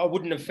 I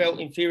wouldn't have felt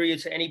inferior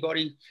to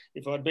anybody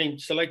if I'd been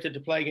selected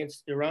to play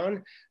against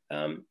Iran.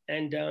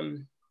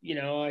 You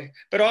know,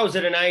 but I was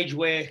at an age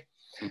where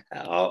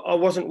I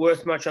wasn't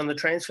worth much on the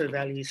transfer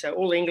value. So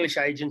all the English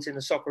agents in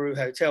the Socceroo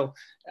Hotel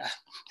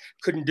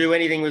couldn't do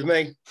anything with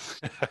me.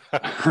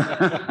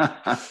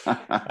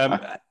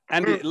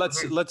 Andy,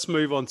 let's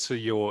move on to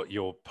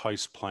your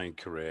post-playing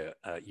career.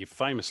 You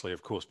famously,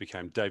 of course,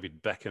 became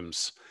David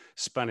Beckham's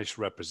Spanish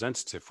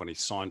representative when he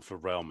signed for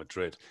Real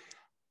Madrid.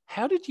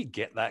 How did you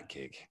get that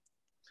gig?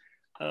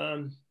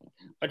 I'd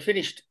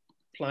finished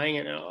playing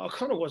and I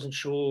kind of wasn't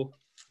sure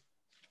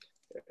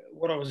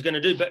what I was going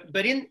to do,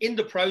 but in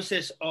the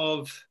process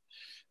of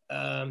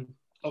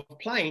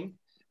playing,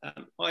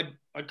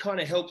 I'd kind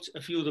of helped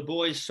a few of the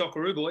boys,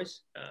 Socceroo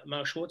boys,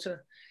 Mark Schwarzer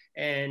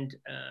and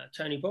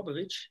Tony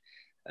Popovic,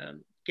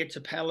 get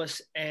to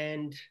Palace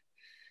and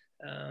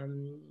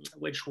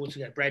where'd Schwarzer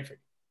go?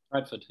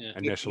 Bradford, yeah.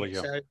 Initially,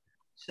 yeah.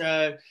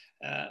 So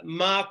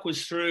Mark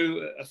was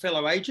through a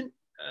fellow agent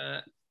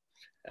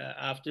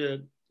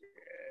after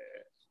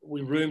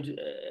we roomed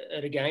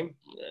at a game,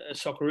 a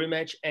Socceroo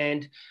match,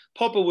 and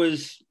Popper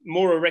was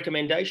more a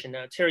recommendation.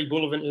 Terry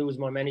Bullivant, who was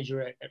my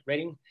manager at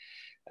Reading,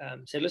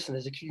 said, listen,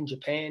 there's a kid in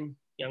Japan,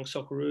 young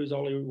Socceroos,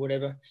 Ollie,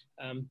 whatever.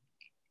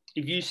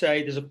 If you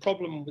say there's a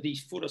problem with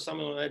his foot or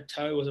something like that,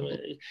 toe or something,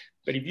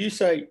 but if you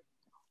say,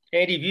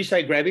 Andy, if you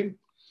say grab him,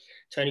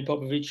 Tony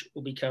Popovic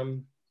will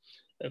become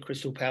a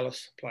Crystal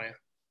Palace player.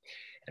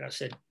 And I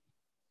said,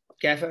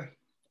 Gaffer,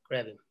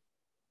 grab him.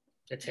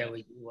 That's how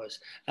he was.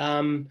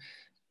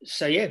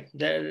 So yeah,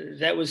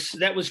 that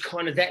was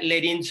kind of, that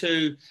led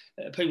into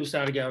people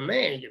started going,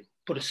 man, you can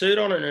put a suit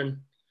on and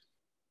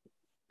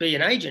be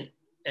an agent.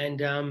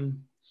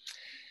 And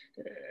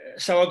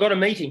so I got a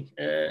meeting.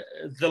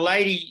 The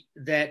lady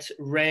that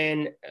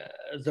ran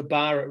the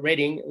bar at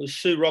Reading was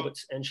Sue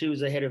Roberts, and she was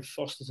the head of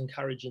Fosters and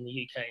Courage in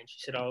the UK. And she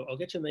said, I'll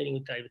get you a meeting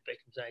with David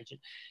Beckham's agent.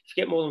 If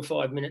you get more than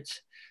 5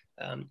 minutes,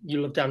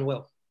 you'll have done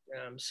well.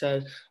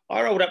 So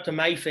I rolled up to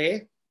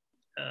Mayfair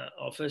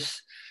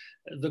office,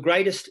 the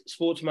greatest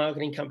sports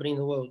marketing company in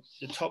the world.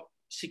 The top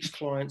 6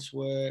 clients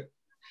were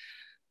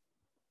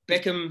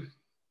Beckham,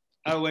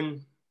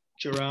 Owen,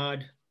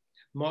 Gerrard,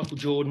 Michael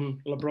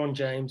Jordan, LeBron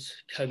James,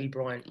 Kobe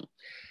Bryant.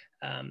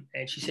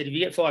 And she said, if you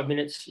get 5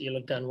 minutes, you'll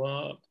have done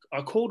well.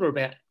 I called her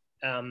about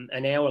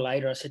an hour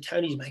later. I said,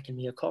 Tony's making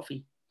me a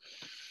coffee.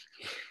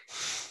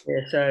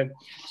 Yeah,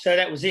 so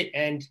that was it.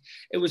 And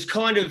it was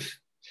kind of,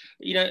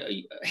 you know,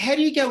 how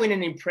do you go in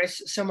and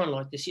impress someone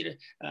like this?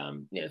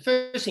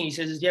 First thing he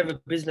says is, do you have a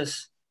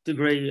business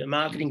degree, a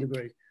marketing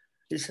degree,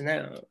 this and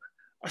that?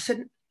 I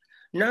said,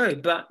 no,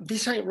 but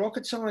this ain't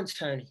rocket science,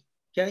 Tony.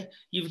 Okay,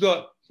 you've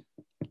got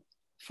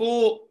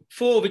four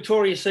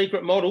Victoria's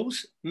Secret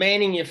models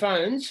manning your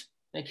phones,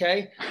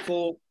 okay,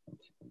 for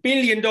 $1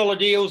 billion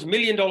deals, $1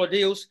 million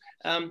deals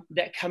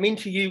that come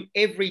into you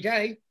every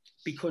day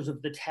because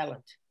of the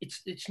talent.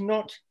 It's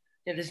not,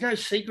 there's no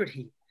secret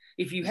here.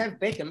 If you have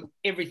Beckham,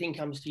 everything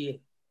comes to you.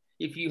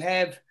 If you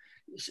have,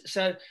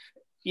 so,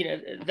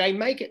 they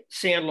make it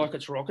sound like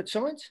it's rocket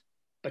science,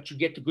 but you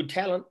get the good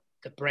talent,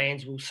 the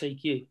brands will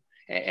seek you.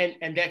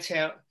 And that's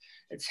how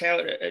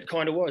it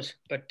kind of was.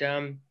 But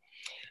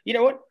you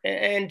know what?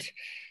 And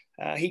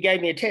he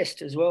gave me a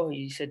test as well.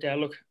 He said,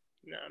 look,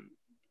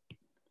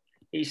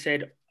 he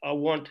said, I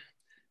want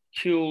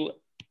Kuehl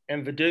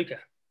and Viduka,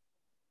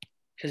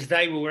 because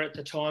they were at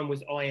the time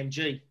with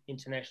IMG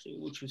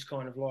International, which was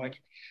kind of like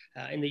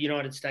in the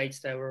United States,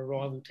 they were a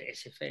rival to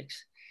SFX.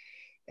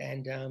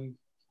 And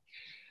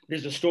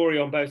there's a story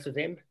on both of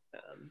them.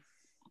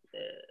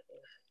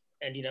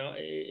 And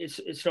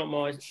it's not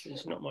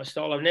my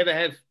style. I've never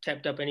have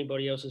tapped up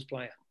anybody else's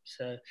player.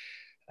 So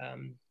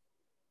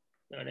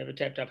I never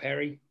tapped up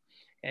Harry.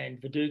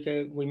 And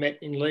Viduka, we met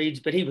in Leeds,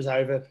 but he was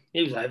over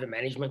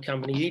management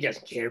company. He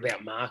doesn't care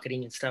about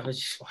marketing and stuff. It's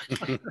just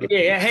like,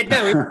 yeah, I had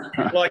no,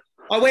 like,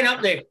 I went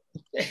up there,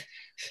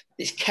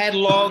 this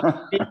catalogue,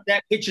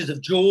 that pictures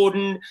of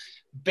Jordan,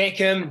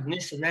 Beckham, and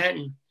this and that.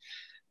 And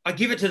I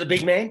give it to the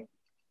big man.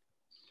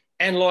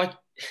 And like,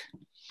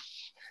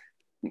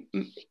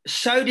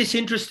 so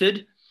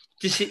disinterested.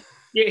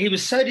 He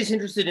was so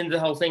disinterested in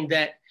the whole thing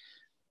that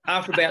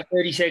after about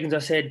 30 seconds, I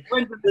said,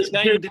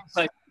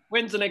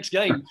 when's the next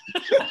game?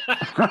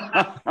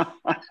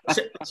 I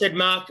said,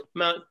 Mark,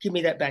 give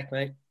me that back,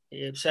 mate.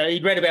 Yeah, so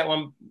he'd read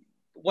about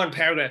one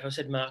paragraph. I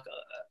said, Mark,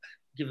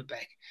 give it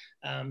back.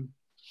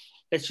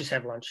 Let's just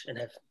have lunch and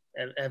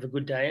have a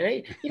good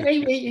day. And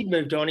he'd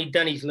moved on. He'd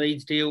done his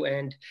Leeds deal,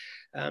 and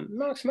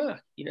Mark's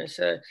Mark.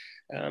 So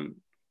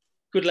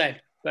good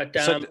lad. But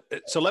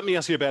so let me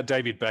ask you about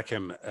David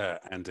Beckham,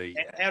 Andy.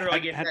 How did I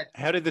get that?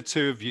 How did the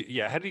two of you?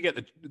 Yeah, how did you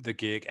get the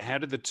gig? How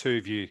did the two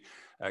of you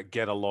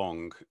get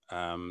along?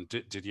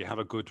 Did you have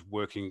a good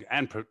working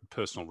and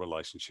personal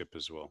relationship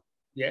as well?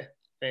 Yeah,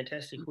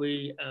 fantastic.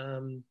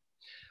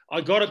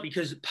 I got it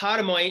because part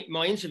of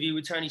my interview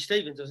with Tony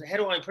Stevens, I was like, how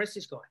do I impress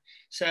this guy?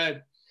 So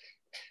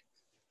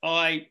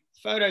I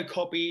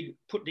photocopied,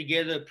 put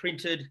together,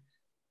 printed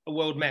a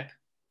world map.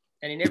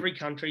 And in every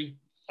country,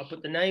 I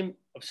put the name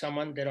of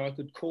someone that I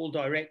could call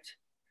direct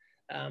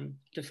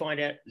to find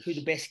out who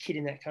the best kid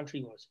in that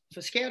country was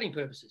for scouting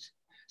purposes.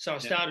 So I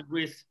started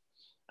with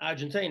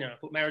Argentina. I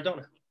put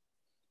Maradona.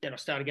 then I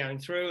started going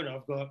through, and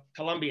I've got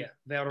Colombia,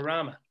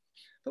 Valderrama.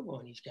 Football,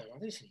 and he's going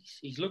like this, and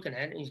he's looking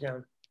at it, and he's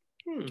going,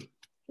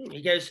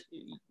 He goes,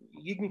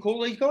 you can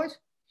call these guys?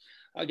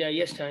 I go,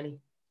 yes, Tony.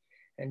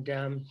 And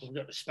we've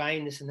got to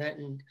Spain, this and that.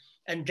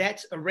 And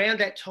that's around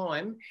that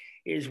time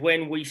is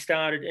when we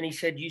started. And he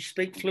said, you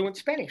speak fluent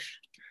Spanish?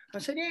 I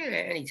said, yeah,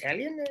 and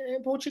Italian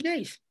and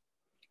Portuguese.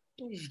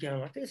 And he's going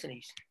like this.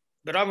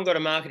 But I haven't got a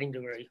marketing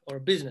degree or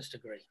a business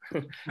degree.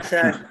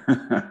 So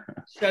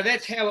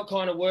that's how it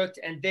kind of worked.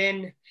 And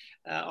then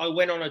I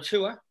went on a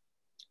tour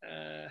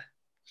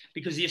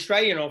because the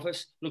Australian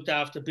office looked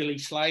after Billy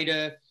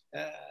Slater,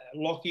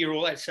 Lockyer,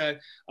 all that. So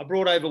I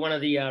brought over one of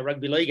the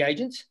rugby league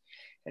agents,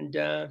 and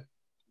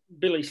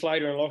Billy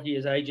Slater and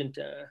Lockyer's agent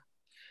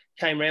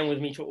came around with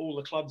me to all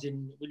the clubs.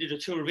 We did a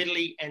tour of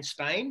Italy and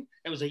Spain.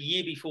 That was a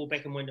year before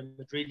Beckham went to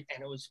Madrid,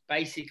 and it was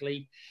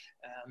basically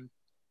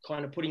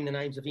kind of putting the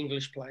names of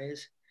English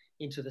players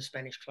into the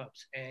Spanish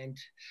clubs. And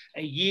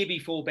a year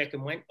before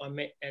Beckham went, I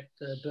met at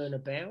the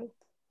Bernabeu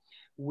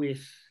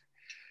with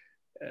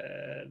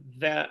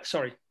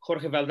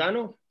Jorge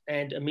Valdano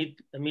and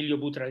Emilio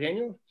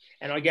Butragueño,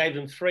 and I gave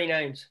them three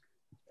names: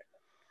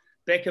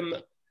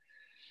 Beckham,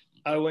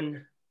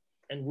 Owen,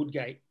 and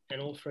Woodgate, and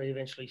all three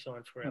eventually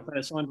signed for our.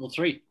 I signed all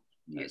three.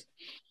 Yes.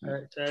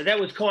 So that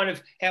was kind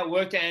of how it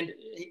worked. And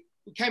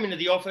we came into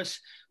the office.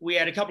 We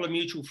had a couple of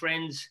mutual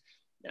friends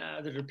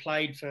that had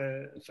played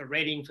for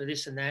Reading, for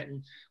this and that.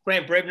 And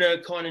Grant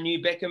Brebner kind of knew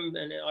Beckham,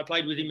 and I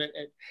played with him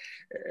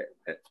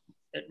at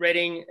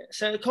Reading.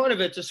 So kind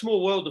of it's a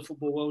small world, the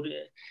football world.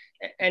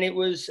 And it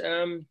was,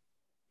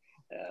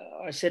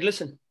 I said,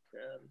 listen,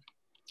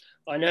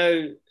 I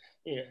know,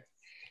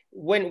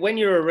 when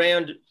you're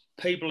around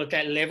people at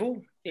that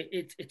level,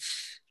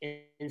 it's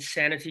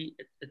insanity.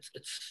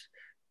 It's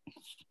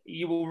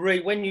you will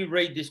read, when you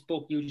read this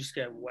book, you'll just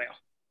go,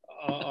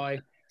 wow,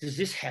 does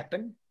this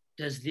happen?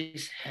 Does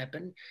this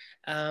happen?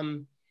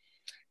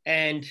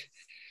 And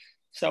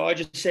so I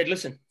just said,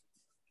 listen,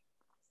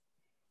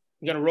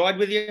 I'm going to ride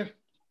with you,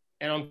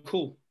 and I'm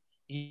cool.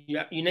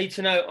 You need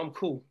to know I'm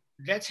cool.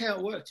 That's how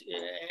it worked.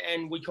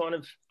 And we kind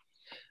of,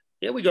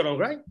 we got on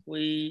great.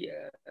 We,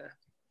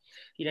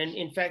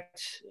 in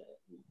fact,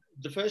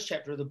 the first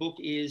chapter of the book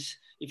is,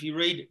 if you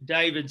read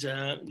David's,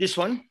 this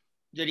one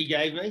that he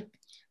gave me,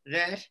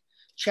 that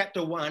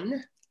chapter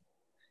 1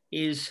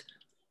 is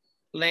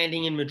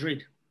landing in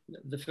Madrid,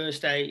 the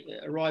first day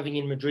arriving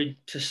in Madrid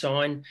to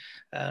sign.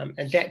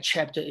 And that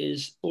chapter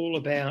is all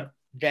about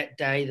that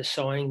day, the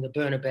signing, the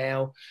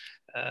Bernabeu.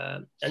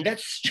 And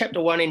that's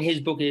chapter 1 in his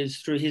book, is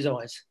through his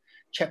eyes.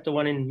 Chapter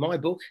 1 in my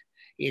book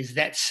is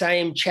that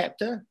same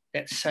chapter,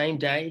 that same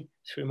day,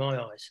 through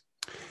my eyes.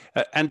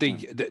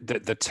 Andy,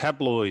 the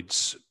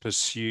tabloids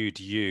pursued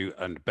you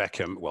and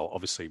Beckham, well,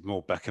 obviously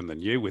more Beckham than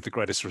you, with the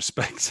greatest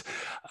respect,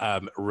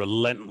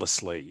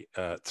 relentlessly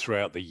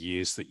throughout the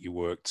years that you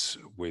worked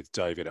with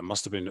David. It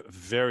must have been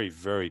very,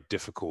 very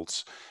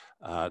difficult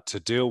to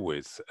deal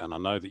with. And I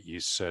know that you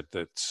said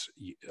that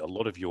a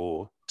lot of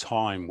your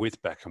time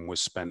with Beckham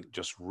was spent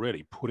just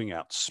really putting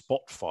out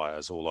spot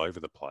fires all over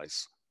the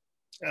place.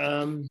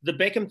 The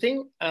Beckham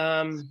thing,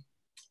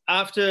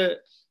 after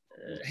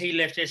he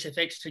left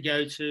SFX to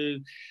go to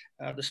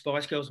the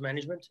Spice Girls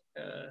management,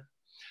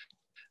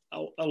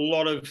 a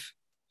lot of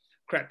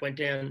crap went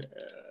down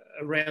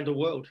around the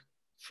world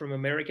from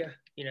America.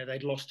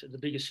 They'd lost the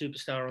biggest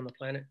superstar on the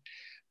planet.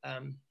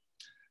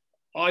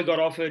 I got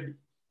offered,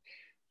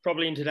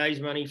 probably in today's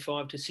money,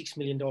 $5 to $6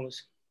 million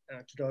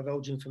to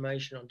divulge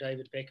information on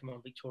David Beckham,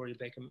 on Victoria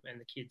Beckham and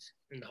the kids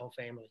and the whole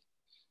family.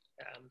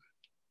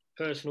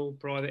 Personal,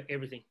 private,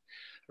 everything,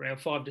 around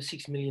 $5 to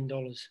 $6 million.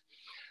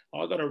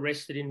 I got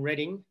arrested in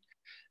Reading,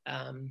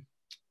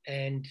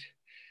 and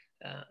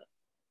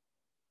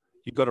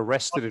you got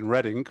arrested in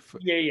Reading?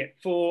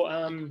 For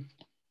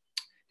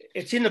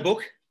it's in the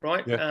book,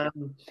 right? Yeah.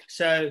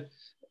 So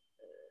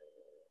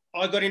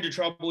I got into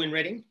trouble in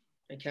Reading,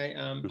 okay,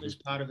 as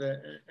part of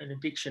an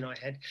addiction I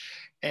had,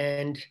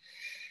 and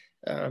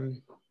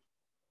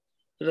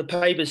the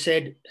paper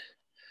said,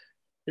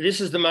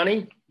 "This is the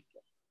money.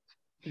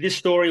 This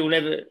story will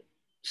never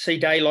see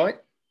daylight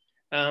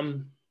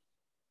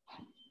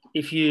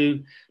if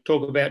you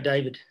talk about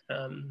David."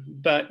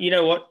 But you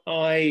know what?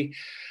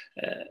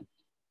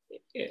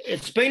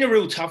 It's been a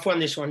real tough one,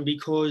 this one,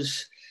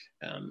 because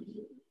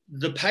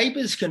the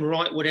papers can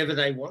write whatever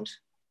they want,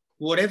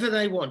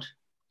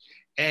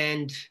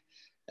 and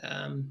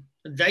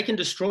they can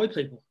destroy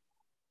people.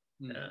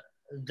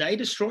 They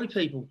destroy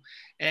people,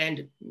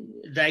 and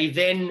they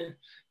then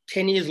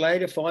 10 years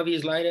later, 5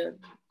 years later,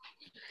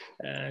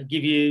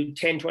 give you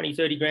 10, 20,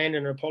 30 grand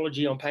and an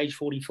apology on page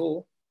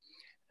 44.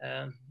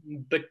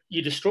 But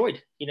you're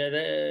destroyed,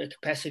 the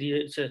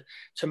capacity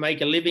to make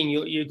a living,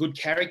 your good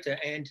character.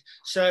 And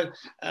so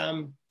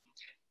I'm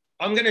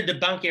going to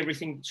debunk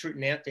everything that's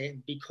written out there,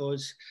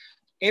 because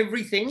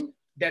everything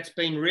that's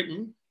been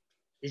written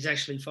is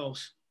actually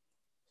false,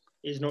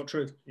 is not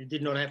true. It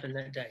did not happen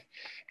that day.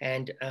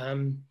 And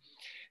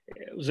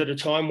it was at a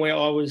time where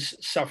I was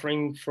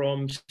suffering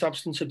from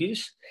substance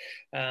abuse.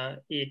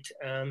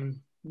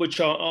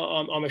 which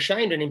I'm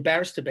ashamed and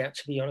embarrassed about,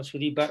 to be honest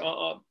with you. But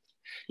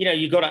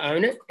you got to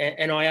own it,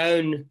 and I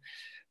own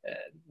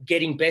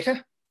getting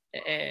better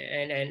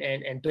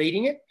and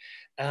beating it.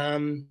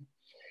 And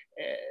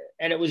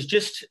it was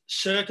just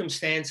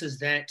circumstances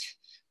that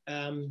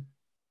a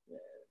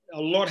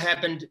lot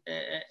happened,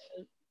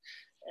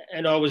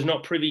 and I was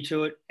not privy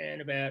to it.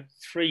 And about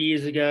 3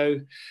 years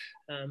ago,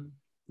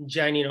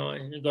 Janie and I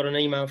got an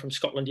email from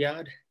Scotland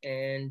Yard,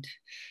 and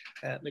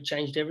it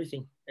changed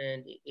everything.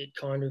 And it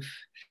kind of,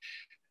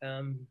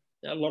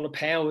 a lot of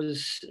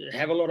powers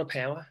have a lot of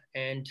power.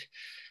 And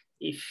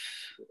if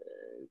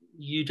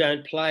you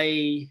don't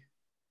play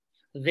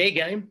their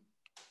game,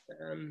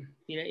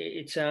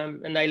 it's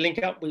and they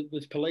link up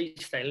with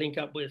police, they link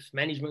up with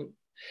management,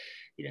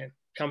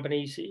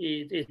 companies.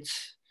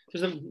 It's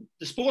because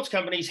the sports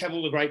companies have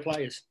all the great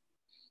players,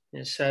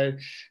 so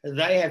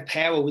they have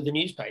power with the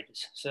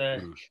newspapers. So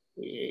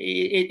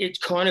it's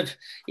kind of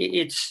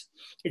it's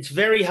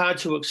very hard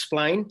to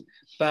explain,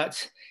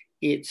 but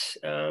it's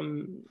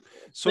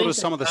sort of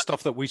some of the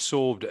stuff that we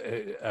saw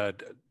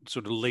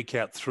sort of leak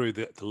out through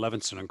the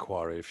Levinson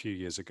inquiry a few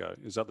years ago.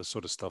 Is that the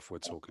sort of stuff we're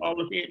talking about?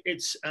 Look,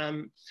 it's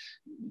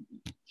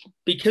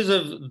because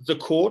of the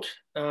court.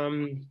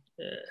 The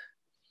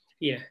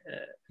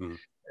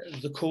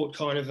court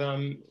kind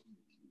of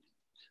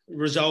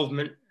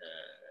resolvement.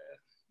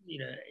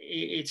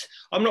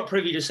 I'm not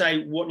privy to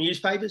say what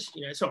newspapers.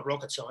 It's not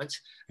rocket science.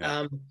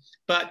 Yeah.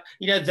 But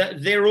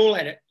they're all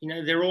at it.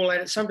 They're all at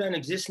it. Some don't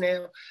exist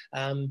now.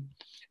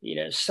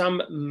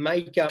 Some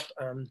make up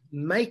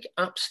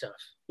stuff.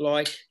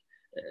 Like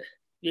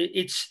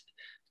it's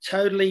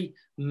totally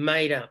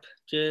made up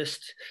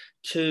just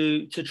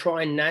to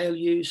try and nail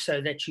you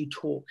so that you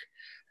talk.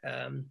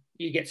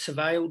 You get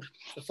surveilled.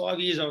 For 5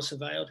 years I was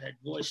surveilled, had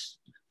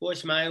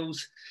voicemails,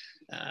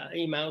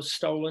 emails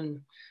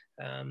stolen.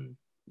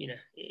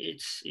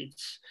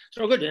 It's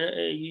not good.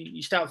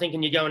 You start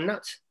thinking you're going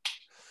nuts.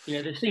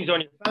 There's things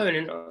on your phone,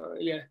 and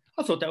I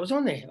thought that was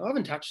on there. I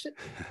haven't touched it.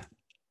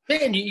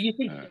 Then you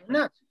think you're going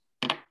nuts.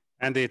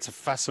 Andy, it's a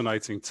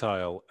fascinating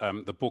tale.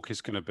 The book is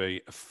going to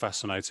be a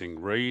fascinating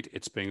read.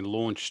 It's being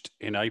launched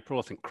in April.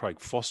 I think Craig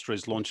Foster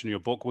is launching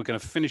your book. We're going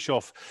to finish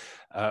off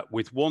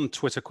with one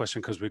Twitter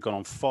question because we've gone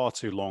on far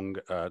too long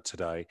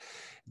today.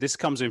 This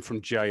comes in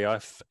from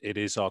JF. It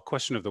is our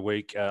question of the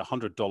week,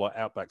 $100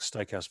 Outback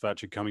Steakhouse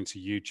voucher coming to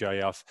you,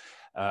 JF.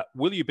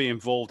 Will you be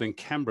involved in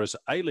Canberra's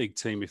A-League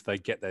team if they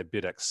get their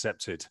bid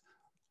accepted?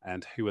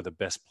 And who are the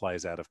best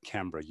players out of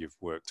Canberra you've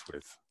worked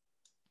with?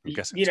 I'm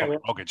guessing Tommy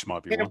Rogic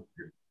might be one.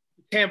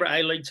 Canberra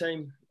A-League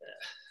team,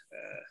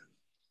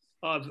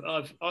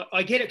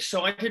 I get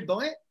excited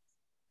by it,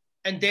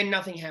 and then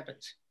nothing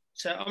happens.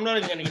 So I'm not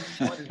even going to get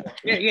excited by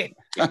it.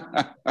 Yeah.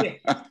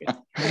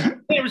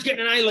 Canberra's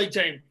getting an A-League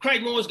team.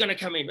 Craig Moore's going to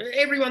come in.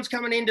 Everyone's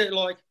coming into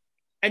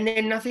and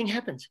then nothing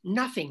happens.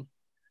 Nothing.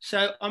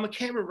 So I'm a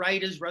Canberra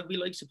Raiders rugby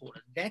league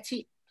supporter. That's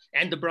it.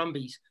 And the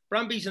Brumbies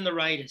and the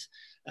Raiders.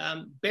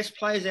 Best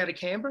players out of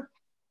Canberra: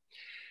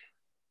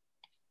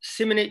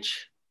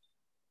 Simonich,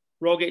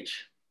 Rogic.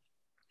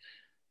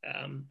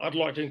 I'd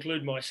like to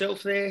include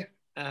myself there.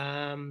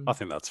 I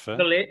think that's fair.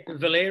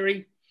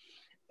 Valeri.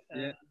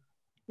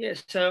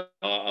 So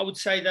I would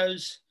say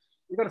those.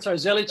 You've got to throw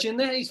Zelic in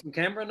there. He's from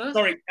Canberra, no?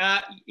 Sorry.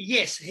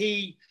 Yes,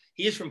 he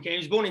is from Canberra. He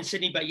was born in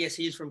Sydney, but yes,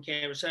 he is from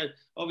Canberra. So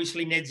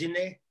obviously Ned's in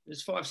there.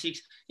 There's 5,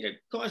 6.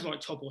 Guys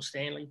like Top or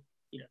Stanley.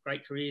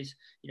 Great careers.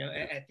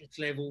 At this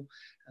level.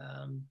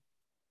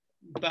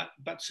 But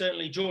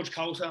certainly George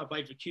Coulter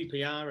played for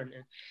QPR, and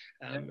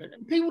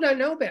people don't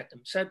know about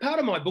them. So part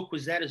of my book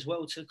was that as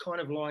well, to kind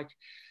of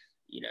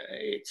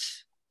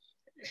it's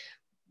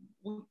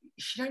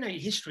if you don't know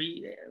your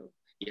history,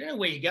 you don't know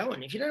where you're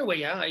going. If you don't know where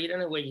you are, you don't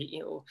know where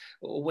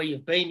or where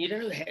you've been. You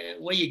don't know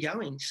where you're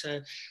going.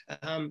 So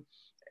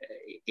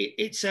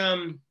it's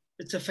a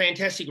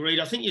fantastic read.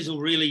 I think you'll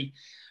really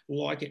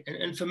like it.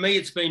 And for me,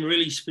 it's been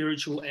really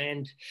spiritual.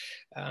 And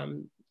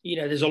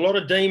there's a lot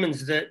of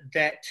demons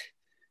that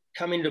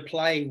come into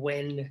play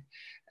when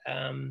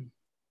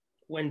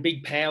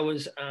big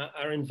powers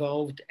are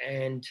involved,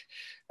 and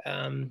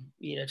to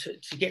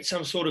get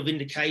some sort of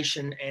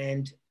indication,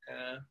 and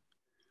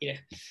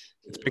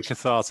it's been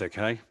cathartic,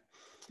 hey?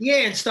 Yeah,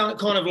 and start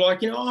kind of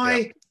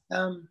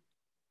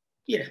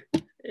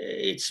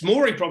it's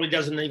more, he probably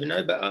doesn't even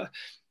know, but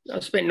I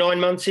spent 9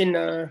 months in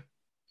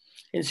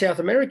South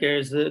America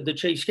as the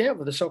chief scout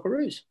for the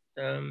Socceroos.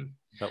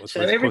 That was so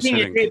everything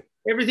you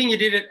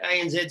did at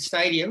ANZ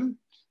Stadium,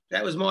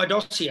 that was my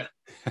dossier.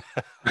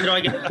 Did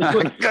I get it?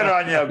 Good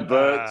on you,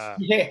 Bert.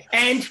 Yeah,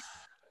 and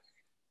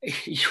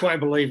you won't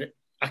believe it.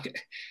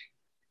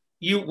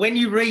 When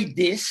you read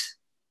this,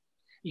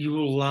 you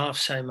will laugh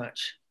so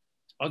much.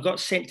 I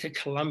got sent to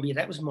Colombia.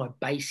 That was my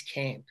base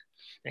camp.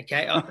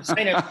 Okay, it's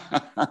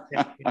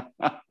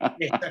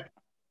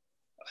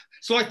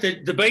like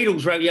the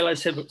Beatles wrote Yellow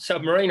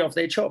Submarine off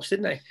their chops,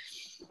 didn't they?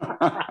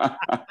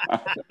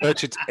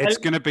 It's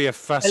going to be a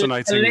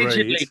fascinating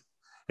read.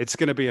 It's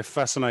going to be a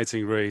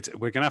fascinating read.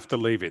 We're going to have to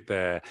leave it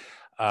there.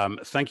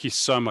 Thank you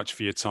so much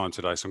for your time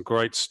today. Some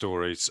great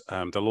stories.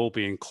 They'll all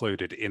be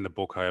included in the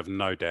book, I have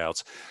no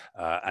doubt.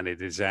 And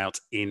it is out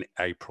in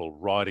April,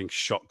 Riding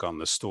Shotgun,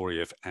 the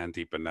story of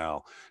Andy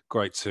Burnell.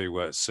 Great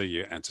to see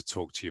you and to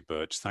talk to you,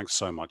 Birch. Thanks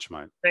so much,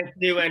 mate. Thank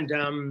you,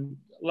 and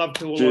love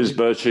to all Cheers, of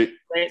you. Birchie.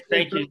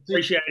 Thank you.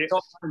 Appreciate it.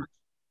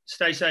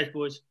 Stay safe,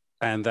 boys.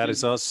 And that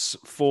is us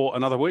for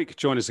another week.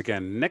 Join us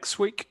again next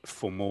week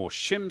for more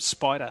Shim,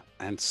 Spider,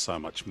 and so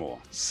much more.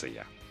 See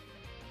ya.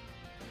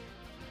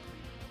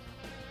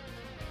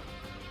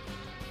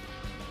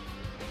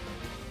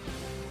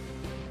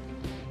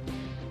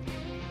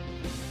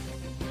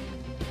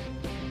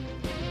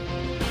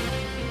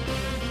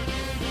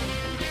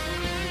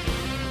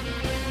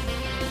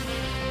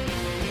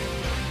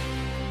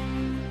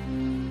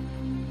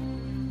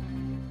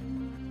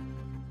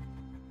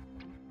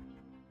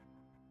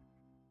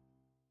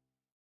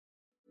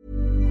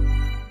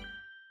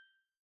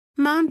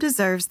 Mom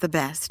deserves the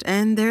best,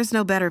 and there's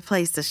no better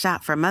place to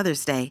shop for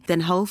Mother's Day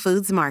than Whole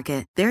Foods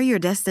Market. They're your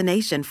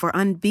destination for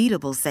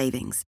unbeatable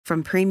savings,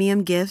 from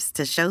premium gifts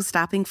to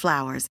show-stopping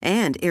flowers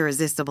and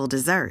irresistible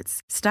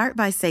desserts. Start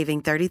by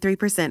saving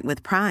 33%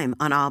 with Prime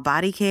on all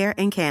body care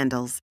and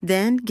candles.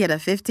 Then get a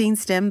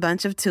 15-stem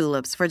bunch of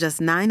tulips for just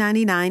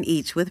 $9.99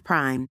 each with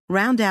Prime.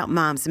 Round out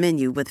Mom's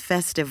menu with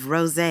festive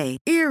rosé,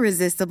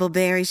 irresistible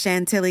berry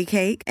chantilly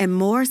cake, and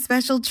more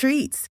special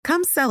treats.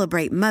 Come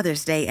celebrate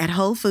Mother's Day at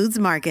Whole Foods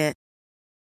Market.